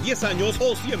garantía de 10 años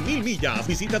o 100,000 millas.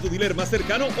 Visita tu dealer más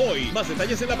cercano hoy. Más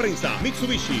detalles en la prensa.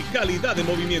 Mitsubishi, calidad de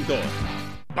movimiento.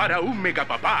 Para un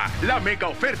megapapá, la mega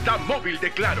oferta móvil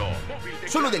de Claro.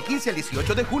 Solo del 15 al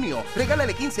 18 de junio,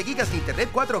 regálale 15 gigas de internet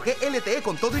 4G LTE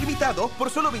con todo ilimitado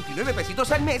por solo 29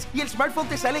 pesitos al mes y el smartphone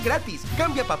te sale gratis.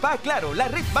 Cambia papá a Claro, la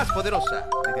red más poderosa.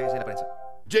 Detalles en la prensa.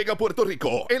 Llega a Puerto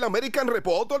Rico el American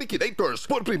Repo Auto Liquidators.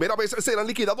 Por primera vez serán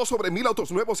liquidados sobre 1,000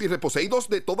 autos nuevos y reposeídos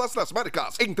de todas las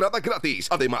marcas. Entrada gratis.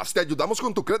 Además, te ayudamos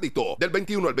con tu crédito. Del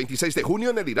 21 al 26 de junio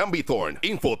en el Irán Bithorn.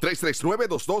 Info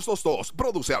 339-2222.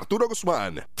 Produce Arturo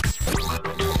Guzmán.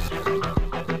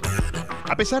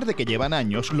 A pesar de que llevan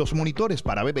años, los monitores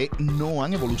para bebé no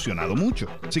han evolucionado mucho.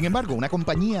 Sin embargo, una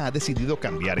compañía ha decidido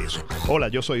cambiar eso. Hola,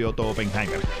 yo soy Otto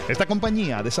Oppenheimer. Esta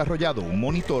compañía ha desarrollado un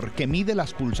monitor que mide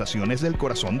las pulsaciones del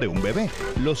corazón de un bebé,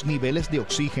 los niveles de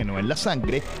oxígeno en la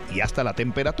sangre y hasta la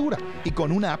temperatura. Y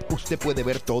con una app usted puede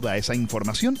ver toda esa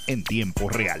información en tiempo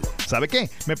real. ¿Sabe qué?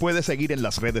 Me puede seguir en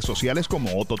las redes sociales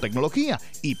como Otto Tecnología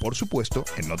y, por supuesto,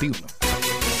 en Noti1.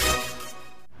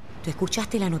 ¿Tú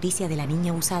escuchaste la noticia de la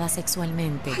niña abusada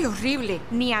sexualmente? ¡Ay, horrible!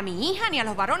 Ni a mi hija ni a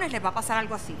los varones les va a pasar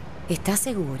algo así. ¿Estás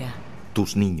segura?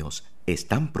 Tus niños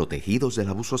están protegidos del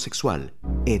abuso sexual.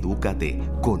 Edúcate,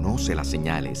 conoce las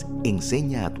señales,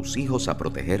 enseña a tus hijos a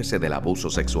protegerse del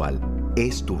abuso sexual.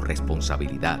 Es tu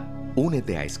responsabilidad.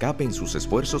 Únete a Escape en sus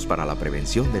esfuerzos para la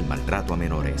prevención del maltrato a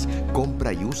menores.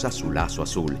 Compra y usa su lazo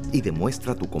azul y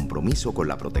demuestra tu compromiso con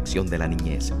la protección de la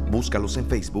niñez. Búscalos en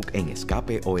Facebook en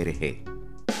Escape.org.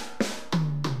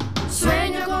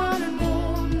 Sueño con un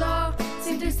mundo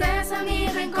sin tristeza ni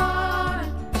rencor,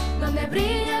 donde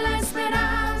brille la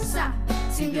esperanza,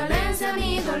 sin violencia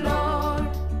ni dolor.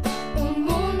 Un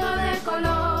mundo de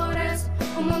colores,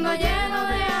 un mundo lleno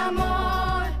de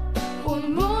amor.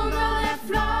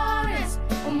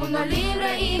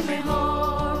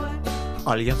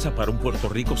 Alianza para un Puerto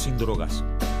Rico sin drogas.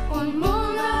 Un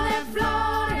mundo de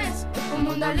flores, un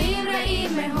mundo libre y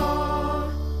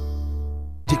mejor.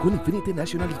 Llegó el Infinity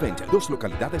National Event. 2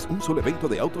 localidades, un solo evento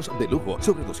de autos de lujo.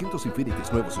 Sobre 200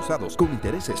 Infinitis nuevos usados con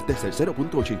intereses desde el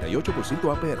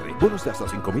 0.88% APR. Bonos de hasta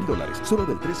 $5,000. Solo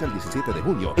del 13 al 17 de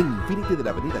junio. En Infinity de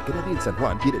la Avenida Kennedy en San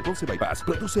Juan y en el Ponce Bypass.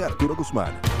 Produce Arturo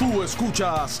Guzmán. Tú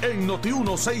escuchas en Noti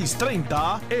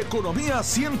 1630 Economía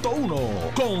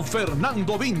 101 con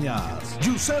Fernando Viñas,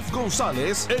 Yusef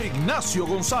González e Ignacio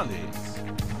González.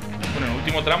 Bueno, en el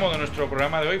último tramo de nuestro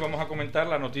programa de hoy vamos a comentar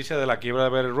la noticia de la quiebra de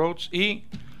Better Roads y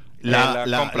la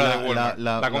compra de Walmart,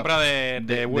 la compra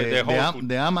de Whole Foods.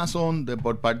 De Amazon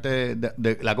por parte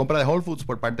de la compra de Whole Foods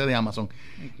por parte de Amazon.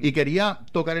 Y quería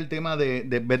tocar el tema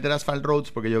de Better Asphalt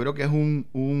Roads porque yo creo que es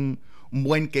un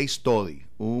buen case study,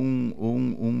 un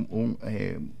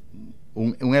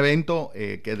evento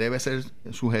que debe ser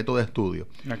sujeto de estudio.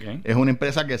 Okay. Es una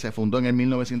empresa que se fundó en el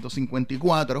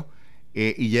 1954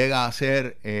 y llega a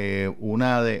ser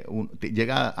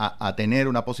llega a tener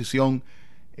una posición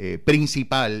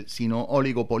principal, sino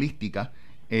oligopolística,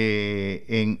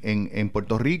 en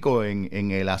Puerto Rico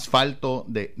en el asfalto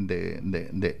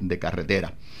de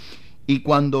carretera. Y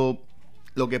cuando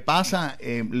lo que pasa,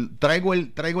 traigo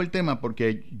el tema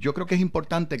porque yo creo que es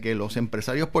importante que los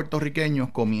empresarios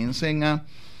puertorriqueños comiencen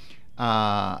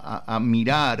a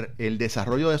mirar el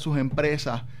desarrollo de sus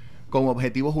empresas como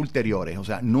objetivos ulteriores. O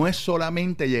sea, no es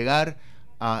solamente llegar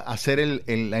a ser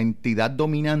la entidad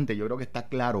dominante. Yo creo que está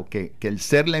claro que el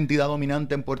ser la entidad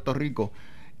dominante en Puerto Rico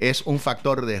es un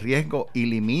factor de riesgo y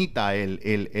limita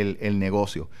el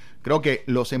negocio. Creo que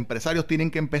los empresarios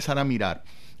tienen que empezar a mirar,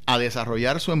 a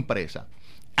desarrollar su empresa,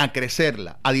 a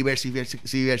crecerla, a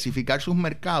diversificar sus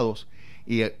mercados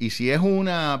y si es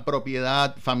una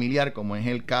propiedad familiar, como es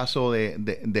el caso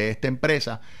de esta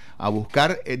empresa, a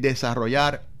buscar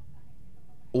desarrollar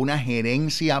una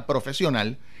gerencia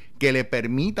profesional que le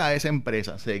permita a esa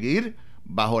empresa seguir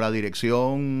bajo la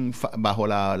dirección,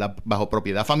 bajo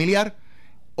propiedad familiar,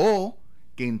 o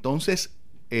que entonces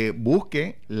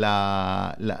busque el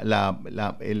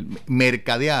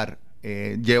mercadear,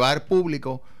 llevar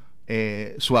público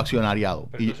su accionariado.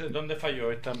 Pero entonces, ¿dónde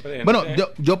falló esta empresa? Bueno,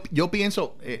 yo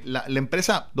pienso, la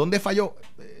empresa, ¿dónde falló?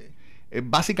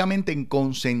 Básicamente en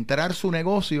concentrar su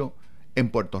negocio en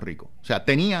Puerto Rico. O sea,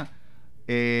 tenía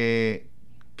 15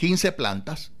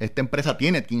 plantas. Esta empresa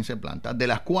tiene 15 plantas, de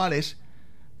las cuales,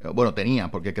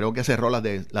 tenía, porque creo que cerró las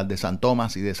de San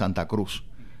Tomás y de Santa Cruz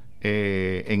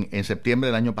en septiembre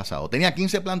del año pasado. Tenía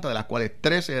 15 plantas, de las cuales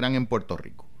 13 eran en Puerto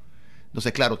Rico.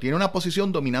 Entonces, claro, tiene una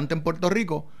posición dominante en Puerto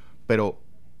Rico, pero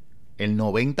el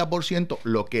 90%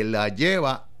 lo que la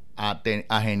lleva a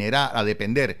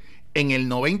depender en el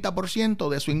 90%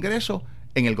 de su ingreso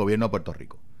en el gobierno de Puerto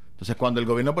Rico. Entonces, cuando el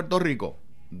gobierno de Puerto Rico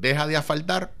deja de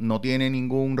asfaltar, no tiene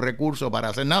ningún recurso para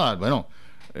hacer nada. Bueno,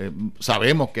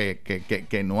 sabemos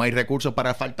que no hay recursos para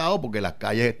asfaltado porque las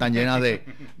calles están llenas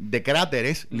de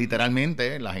cráteres,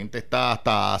 literalmente. La gente está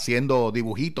hasta haciendo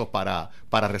dibujitos para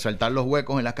resaltar los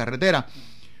huecos en las carreteras.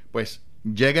 Pues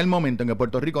llega el momento en que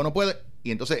Puerto Rico no puede,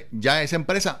 y entonces ya esa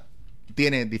empresa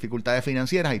tiene dificultades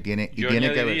financieras y tiene que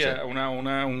verse.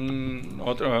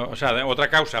 Otra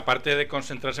causa, aparte de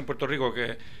concentrarse en Puerto Rico,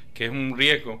 que es un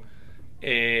riesgo,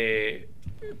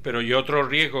 pero y otro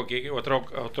riesgo,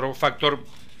 otro factor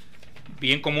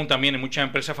bien común también en muchas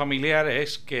empresas familiares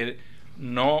es que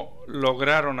no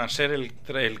lograron hacer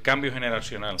el cambio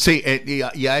generacional. Sí,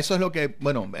 y a eso es lo que,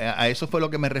 a eso fue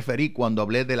lo que me referí cuando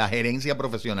hablé de la gerencia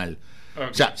profesional. Okay.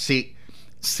 O sea, si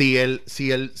el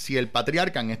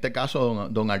patriarca, en este caso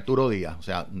don Arturo Díaz, o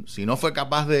sea, si no fue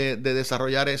capaz de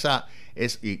desarrollar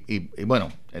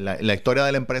la historia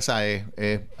de la empresa es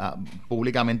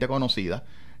públicamente conocida,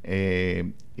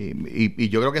 y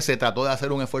yo creo que se trató de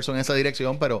hacer un esfuerzo en esa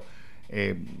dirección, pero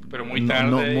muy tarde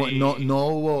no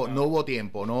hubo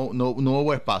tiempo, no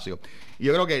hubo espacio. Y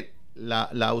yo creo que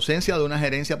la ausencia de una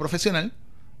gerencia profesional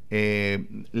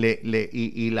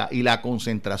y la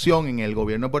concentración en el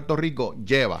gobierno de Puerto Rico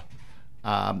lleva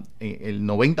a el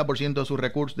 90% de sus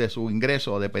recursos, de su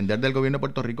ingreso, a depender del gobierno de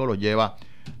Puerto Rico, lo lleva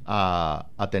a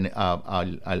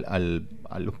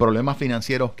los problemas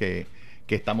financieros que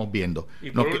estamos viendo.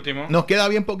 Y por último, nos queda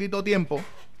bien poquito tiempo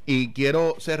y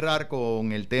quiero cerrar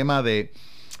con el tema de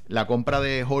la compra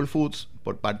de Whole Foods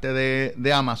por parte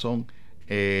de Amazon.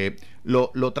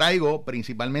 Lo traigo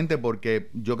principalmente porque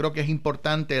yo creo que es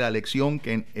importante la lección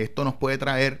que esto nos puede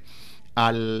traer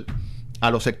a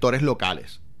los sectores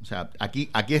locales. O sea, aquí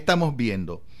estamos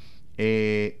viendo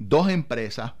dos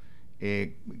empresas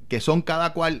que son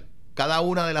cada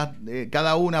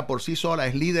una por sí sola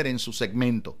es líder en su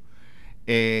segmento.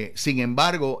 Sin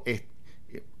embargo,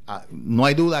 no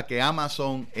hay duda que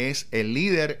Amazon es el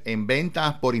líder en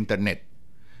ventas por Internet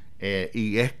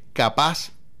y es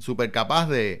súper capaz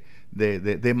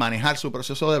de manejar su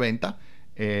proceso de venta,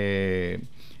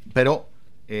 pero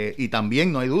y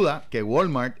también no hay duda que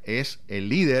Walmart es el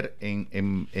líder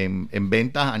en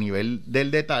ventas a nivel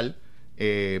del detalle,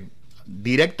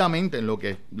 directamente en lo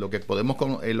que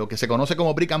se conoce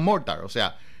como brick and mortar, o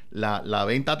sea, la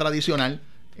venta tradicional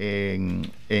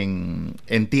en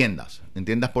tiendas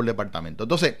por departamento.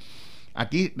 Entonces,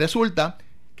 aquí resulta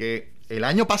que el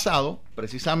año pasado,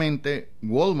 precisamente,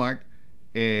 Walmart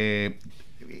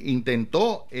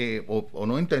intentó, o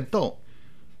no intentó,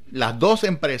 las dos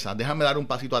empresas, déjame dar un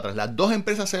pasito atrás, las dos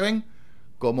empresas se ven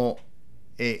como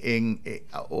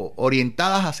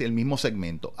orientadas hacia el mismo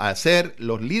segmento, a ser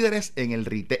los líderes en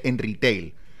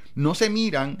retail. No se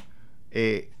miran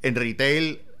en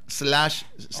retail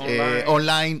 /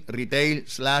 online, retail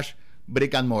 /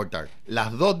 brick and mortar.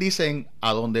 Las dos dicen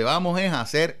a dónde vamos es a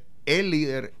ser el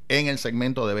líder en el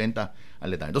segmento de venta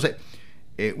al detalle. Entonces,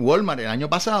 Walmart el año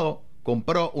pasado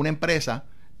compró una empresa,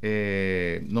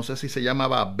 no sé si se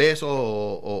llamaba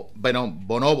Beso bueno,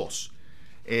 Bonobos.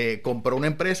 Compró una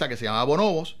empresa que se llama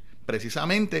Bonobos,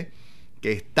 precisamente,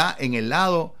 que está en el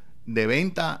lado de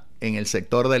venta en el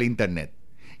sector del Internet.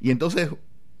 Y entonces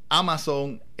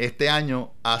Amazon este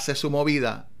año hace su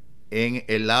movida en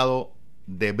el lado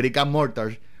de brick and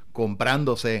mortar,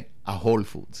 comprándose a Whole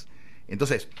Foods.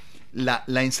 Entonces, la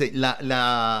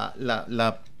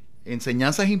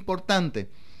enseñanza es importante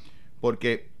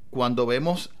porque cuando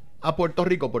vemos a Puerto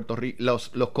Rico,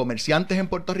 los comerciantes en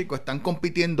Puerto Rico están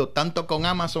compitiendo tanto con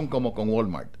Amazon como con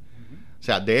Walmart. O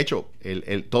sea, de hecho,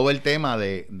 todo el tema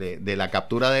de la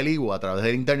captura del IVU a través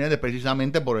del Internet es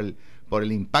precisamente por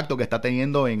el impacto que está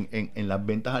teniendo en las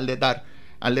ventas al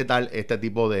detalle este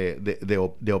tipo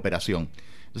de operación.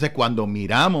 Entonces, cuando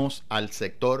miramos al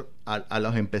sector, a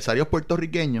los empresarios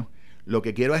puertorriqueños, lo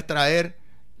que quiero es traer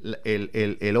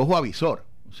el ojo avisor.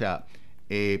 O sea,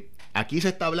 aquí se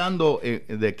está hablando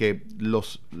de que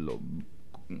los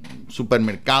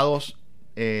supermercados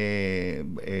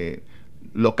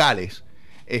locales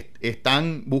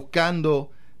están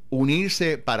buscando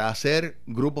unirse para hacer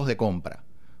grupos de compra.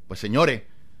 Pues señores,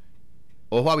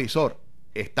 ojo avisor,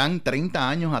 están 30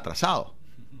 años atrasados.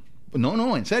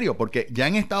 No, en serio, porque ya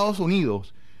en Estados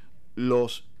Unidos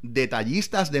los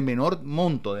detallistas de menor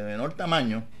monto, de menor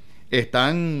tamaño, se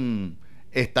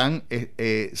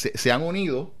han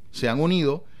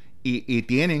unido y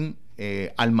tienen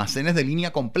almacenes de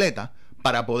línea completa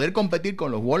para poder competir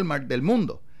con los Walmart del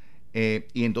mundo.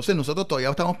 Y entonces nosotros todavía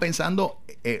estamos pensando,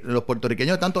 los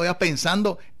puertorriqueños están todavía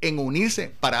pensando en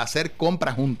unirse para hacer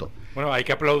compras juntos. Bueno, hay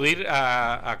que aplaudir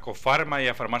a Cofarma y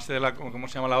a Farmacia ¿cómo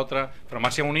se llama la otra?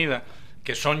 Farmacia Unida,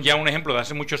 que son ya un ejemplo de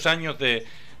hace muchos años de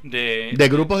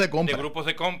grupos de compra. De grupos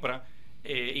de compra.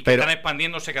 Y que están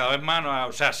expandiéndose cada vez más,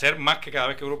 o sea, ser más que cada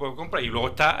vez que grupos de compra. Y luego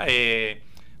está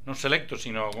no Selectos,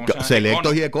 sino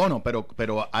Selectos y Econo, pero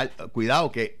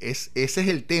cuidado que ese es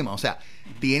el tema. O sea,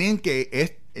 tienen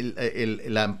que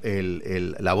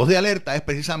la voz de alerta es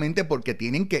precisamente porque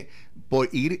tienen que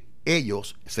ir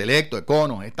ellos, Selecto,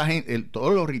 Econo, esta gente,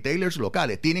 todos los retailers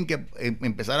locales tienen que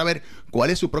empezar a ver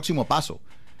cuál es su próximo paso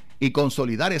y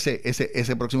consolidar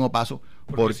ese próximo paso,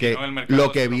 porque si no,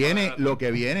 lo que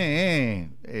viene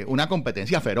es una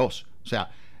competencia feroz. O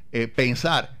sea,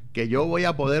 pensar que yo voy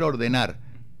a poder ordenar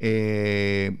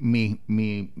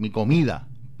mi comida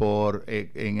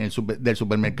del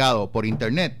supermercado por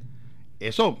internet,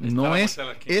 eso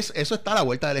está a la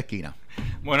vuelta de la esquina.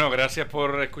 Bueno, gracias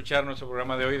por escuchar nuestro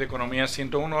programa de hoy de Economía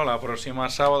 101. La próxima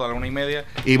sábado a la 1:30.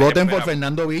 Y voten por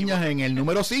Fernando Viñas en el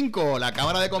número 5, la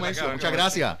Cámara de Comercio. Muchas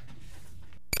gracias.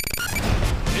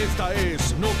 Esta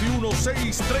es Noti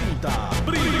 1630.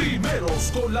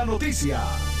 Primeros con la noticia.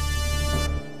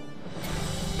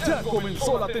 Ya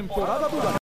comenzó la temporada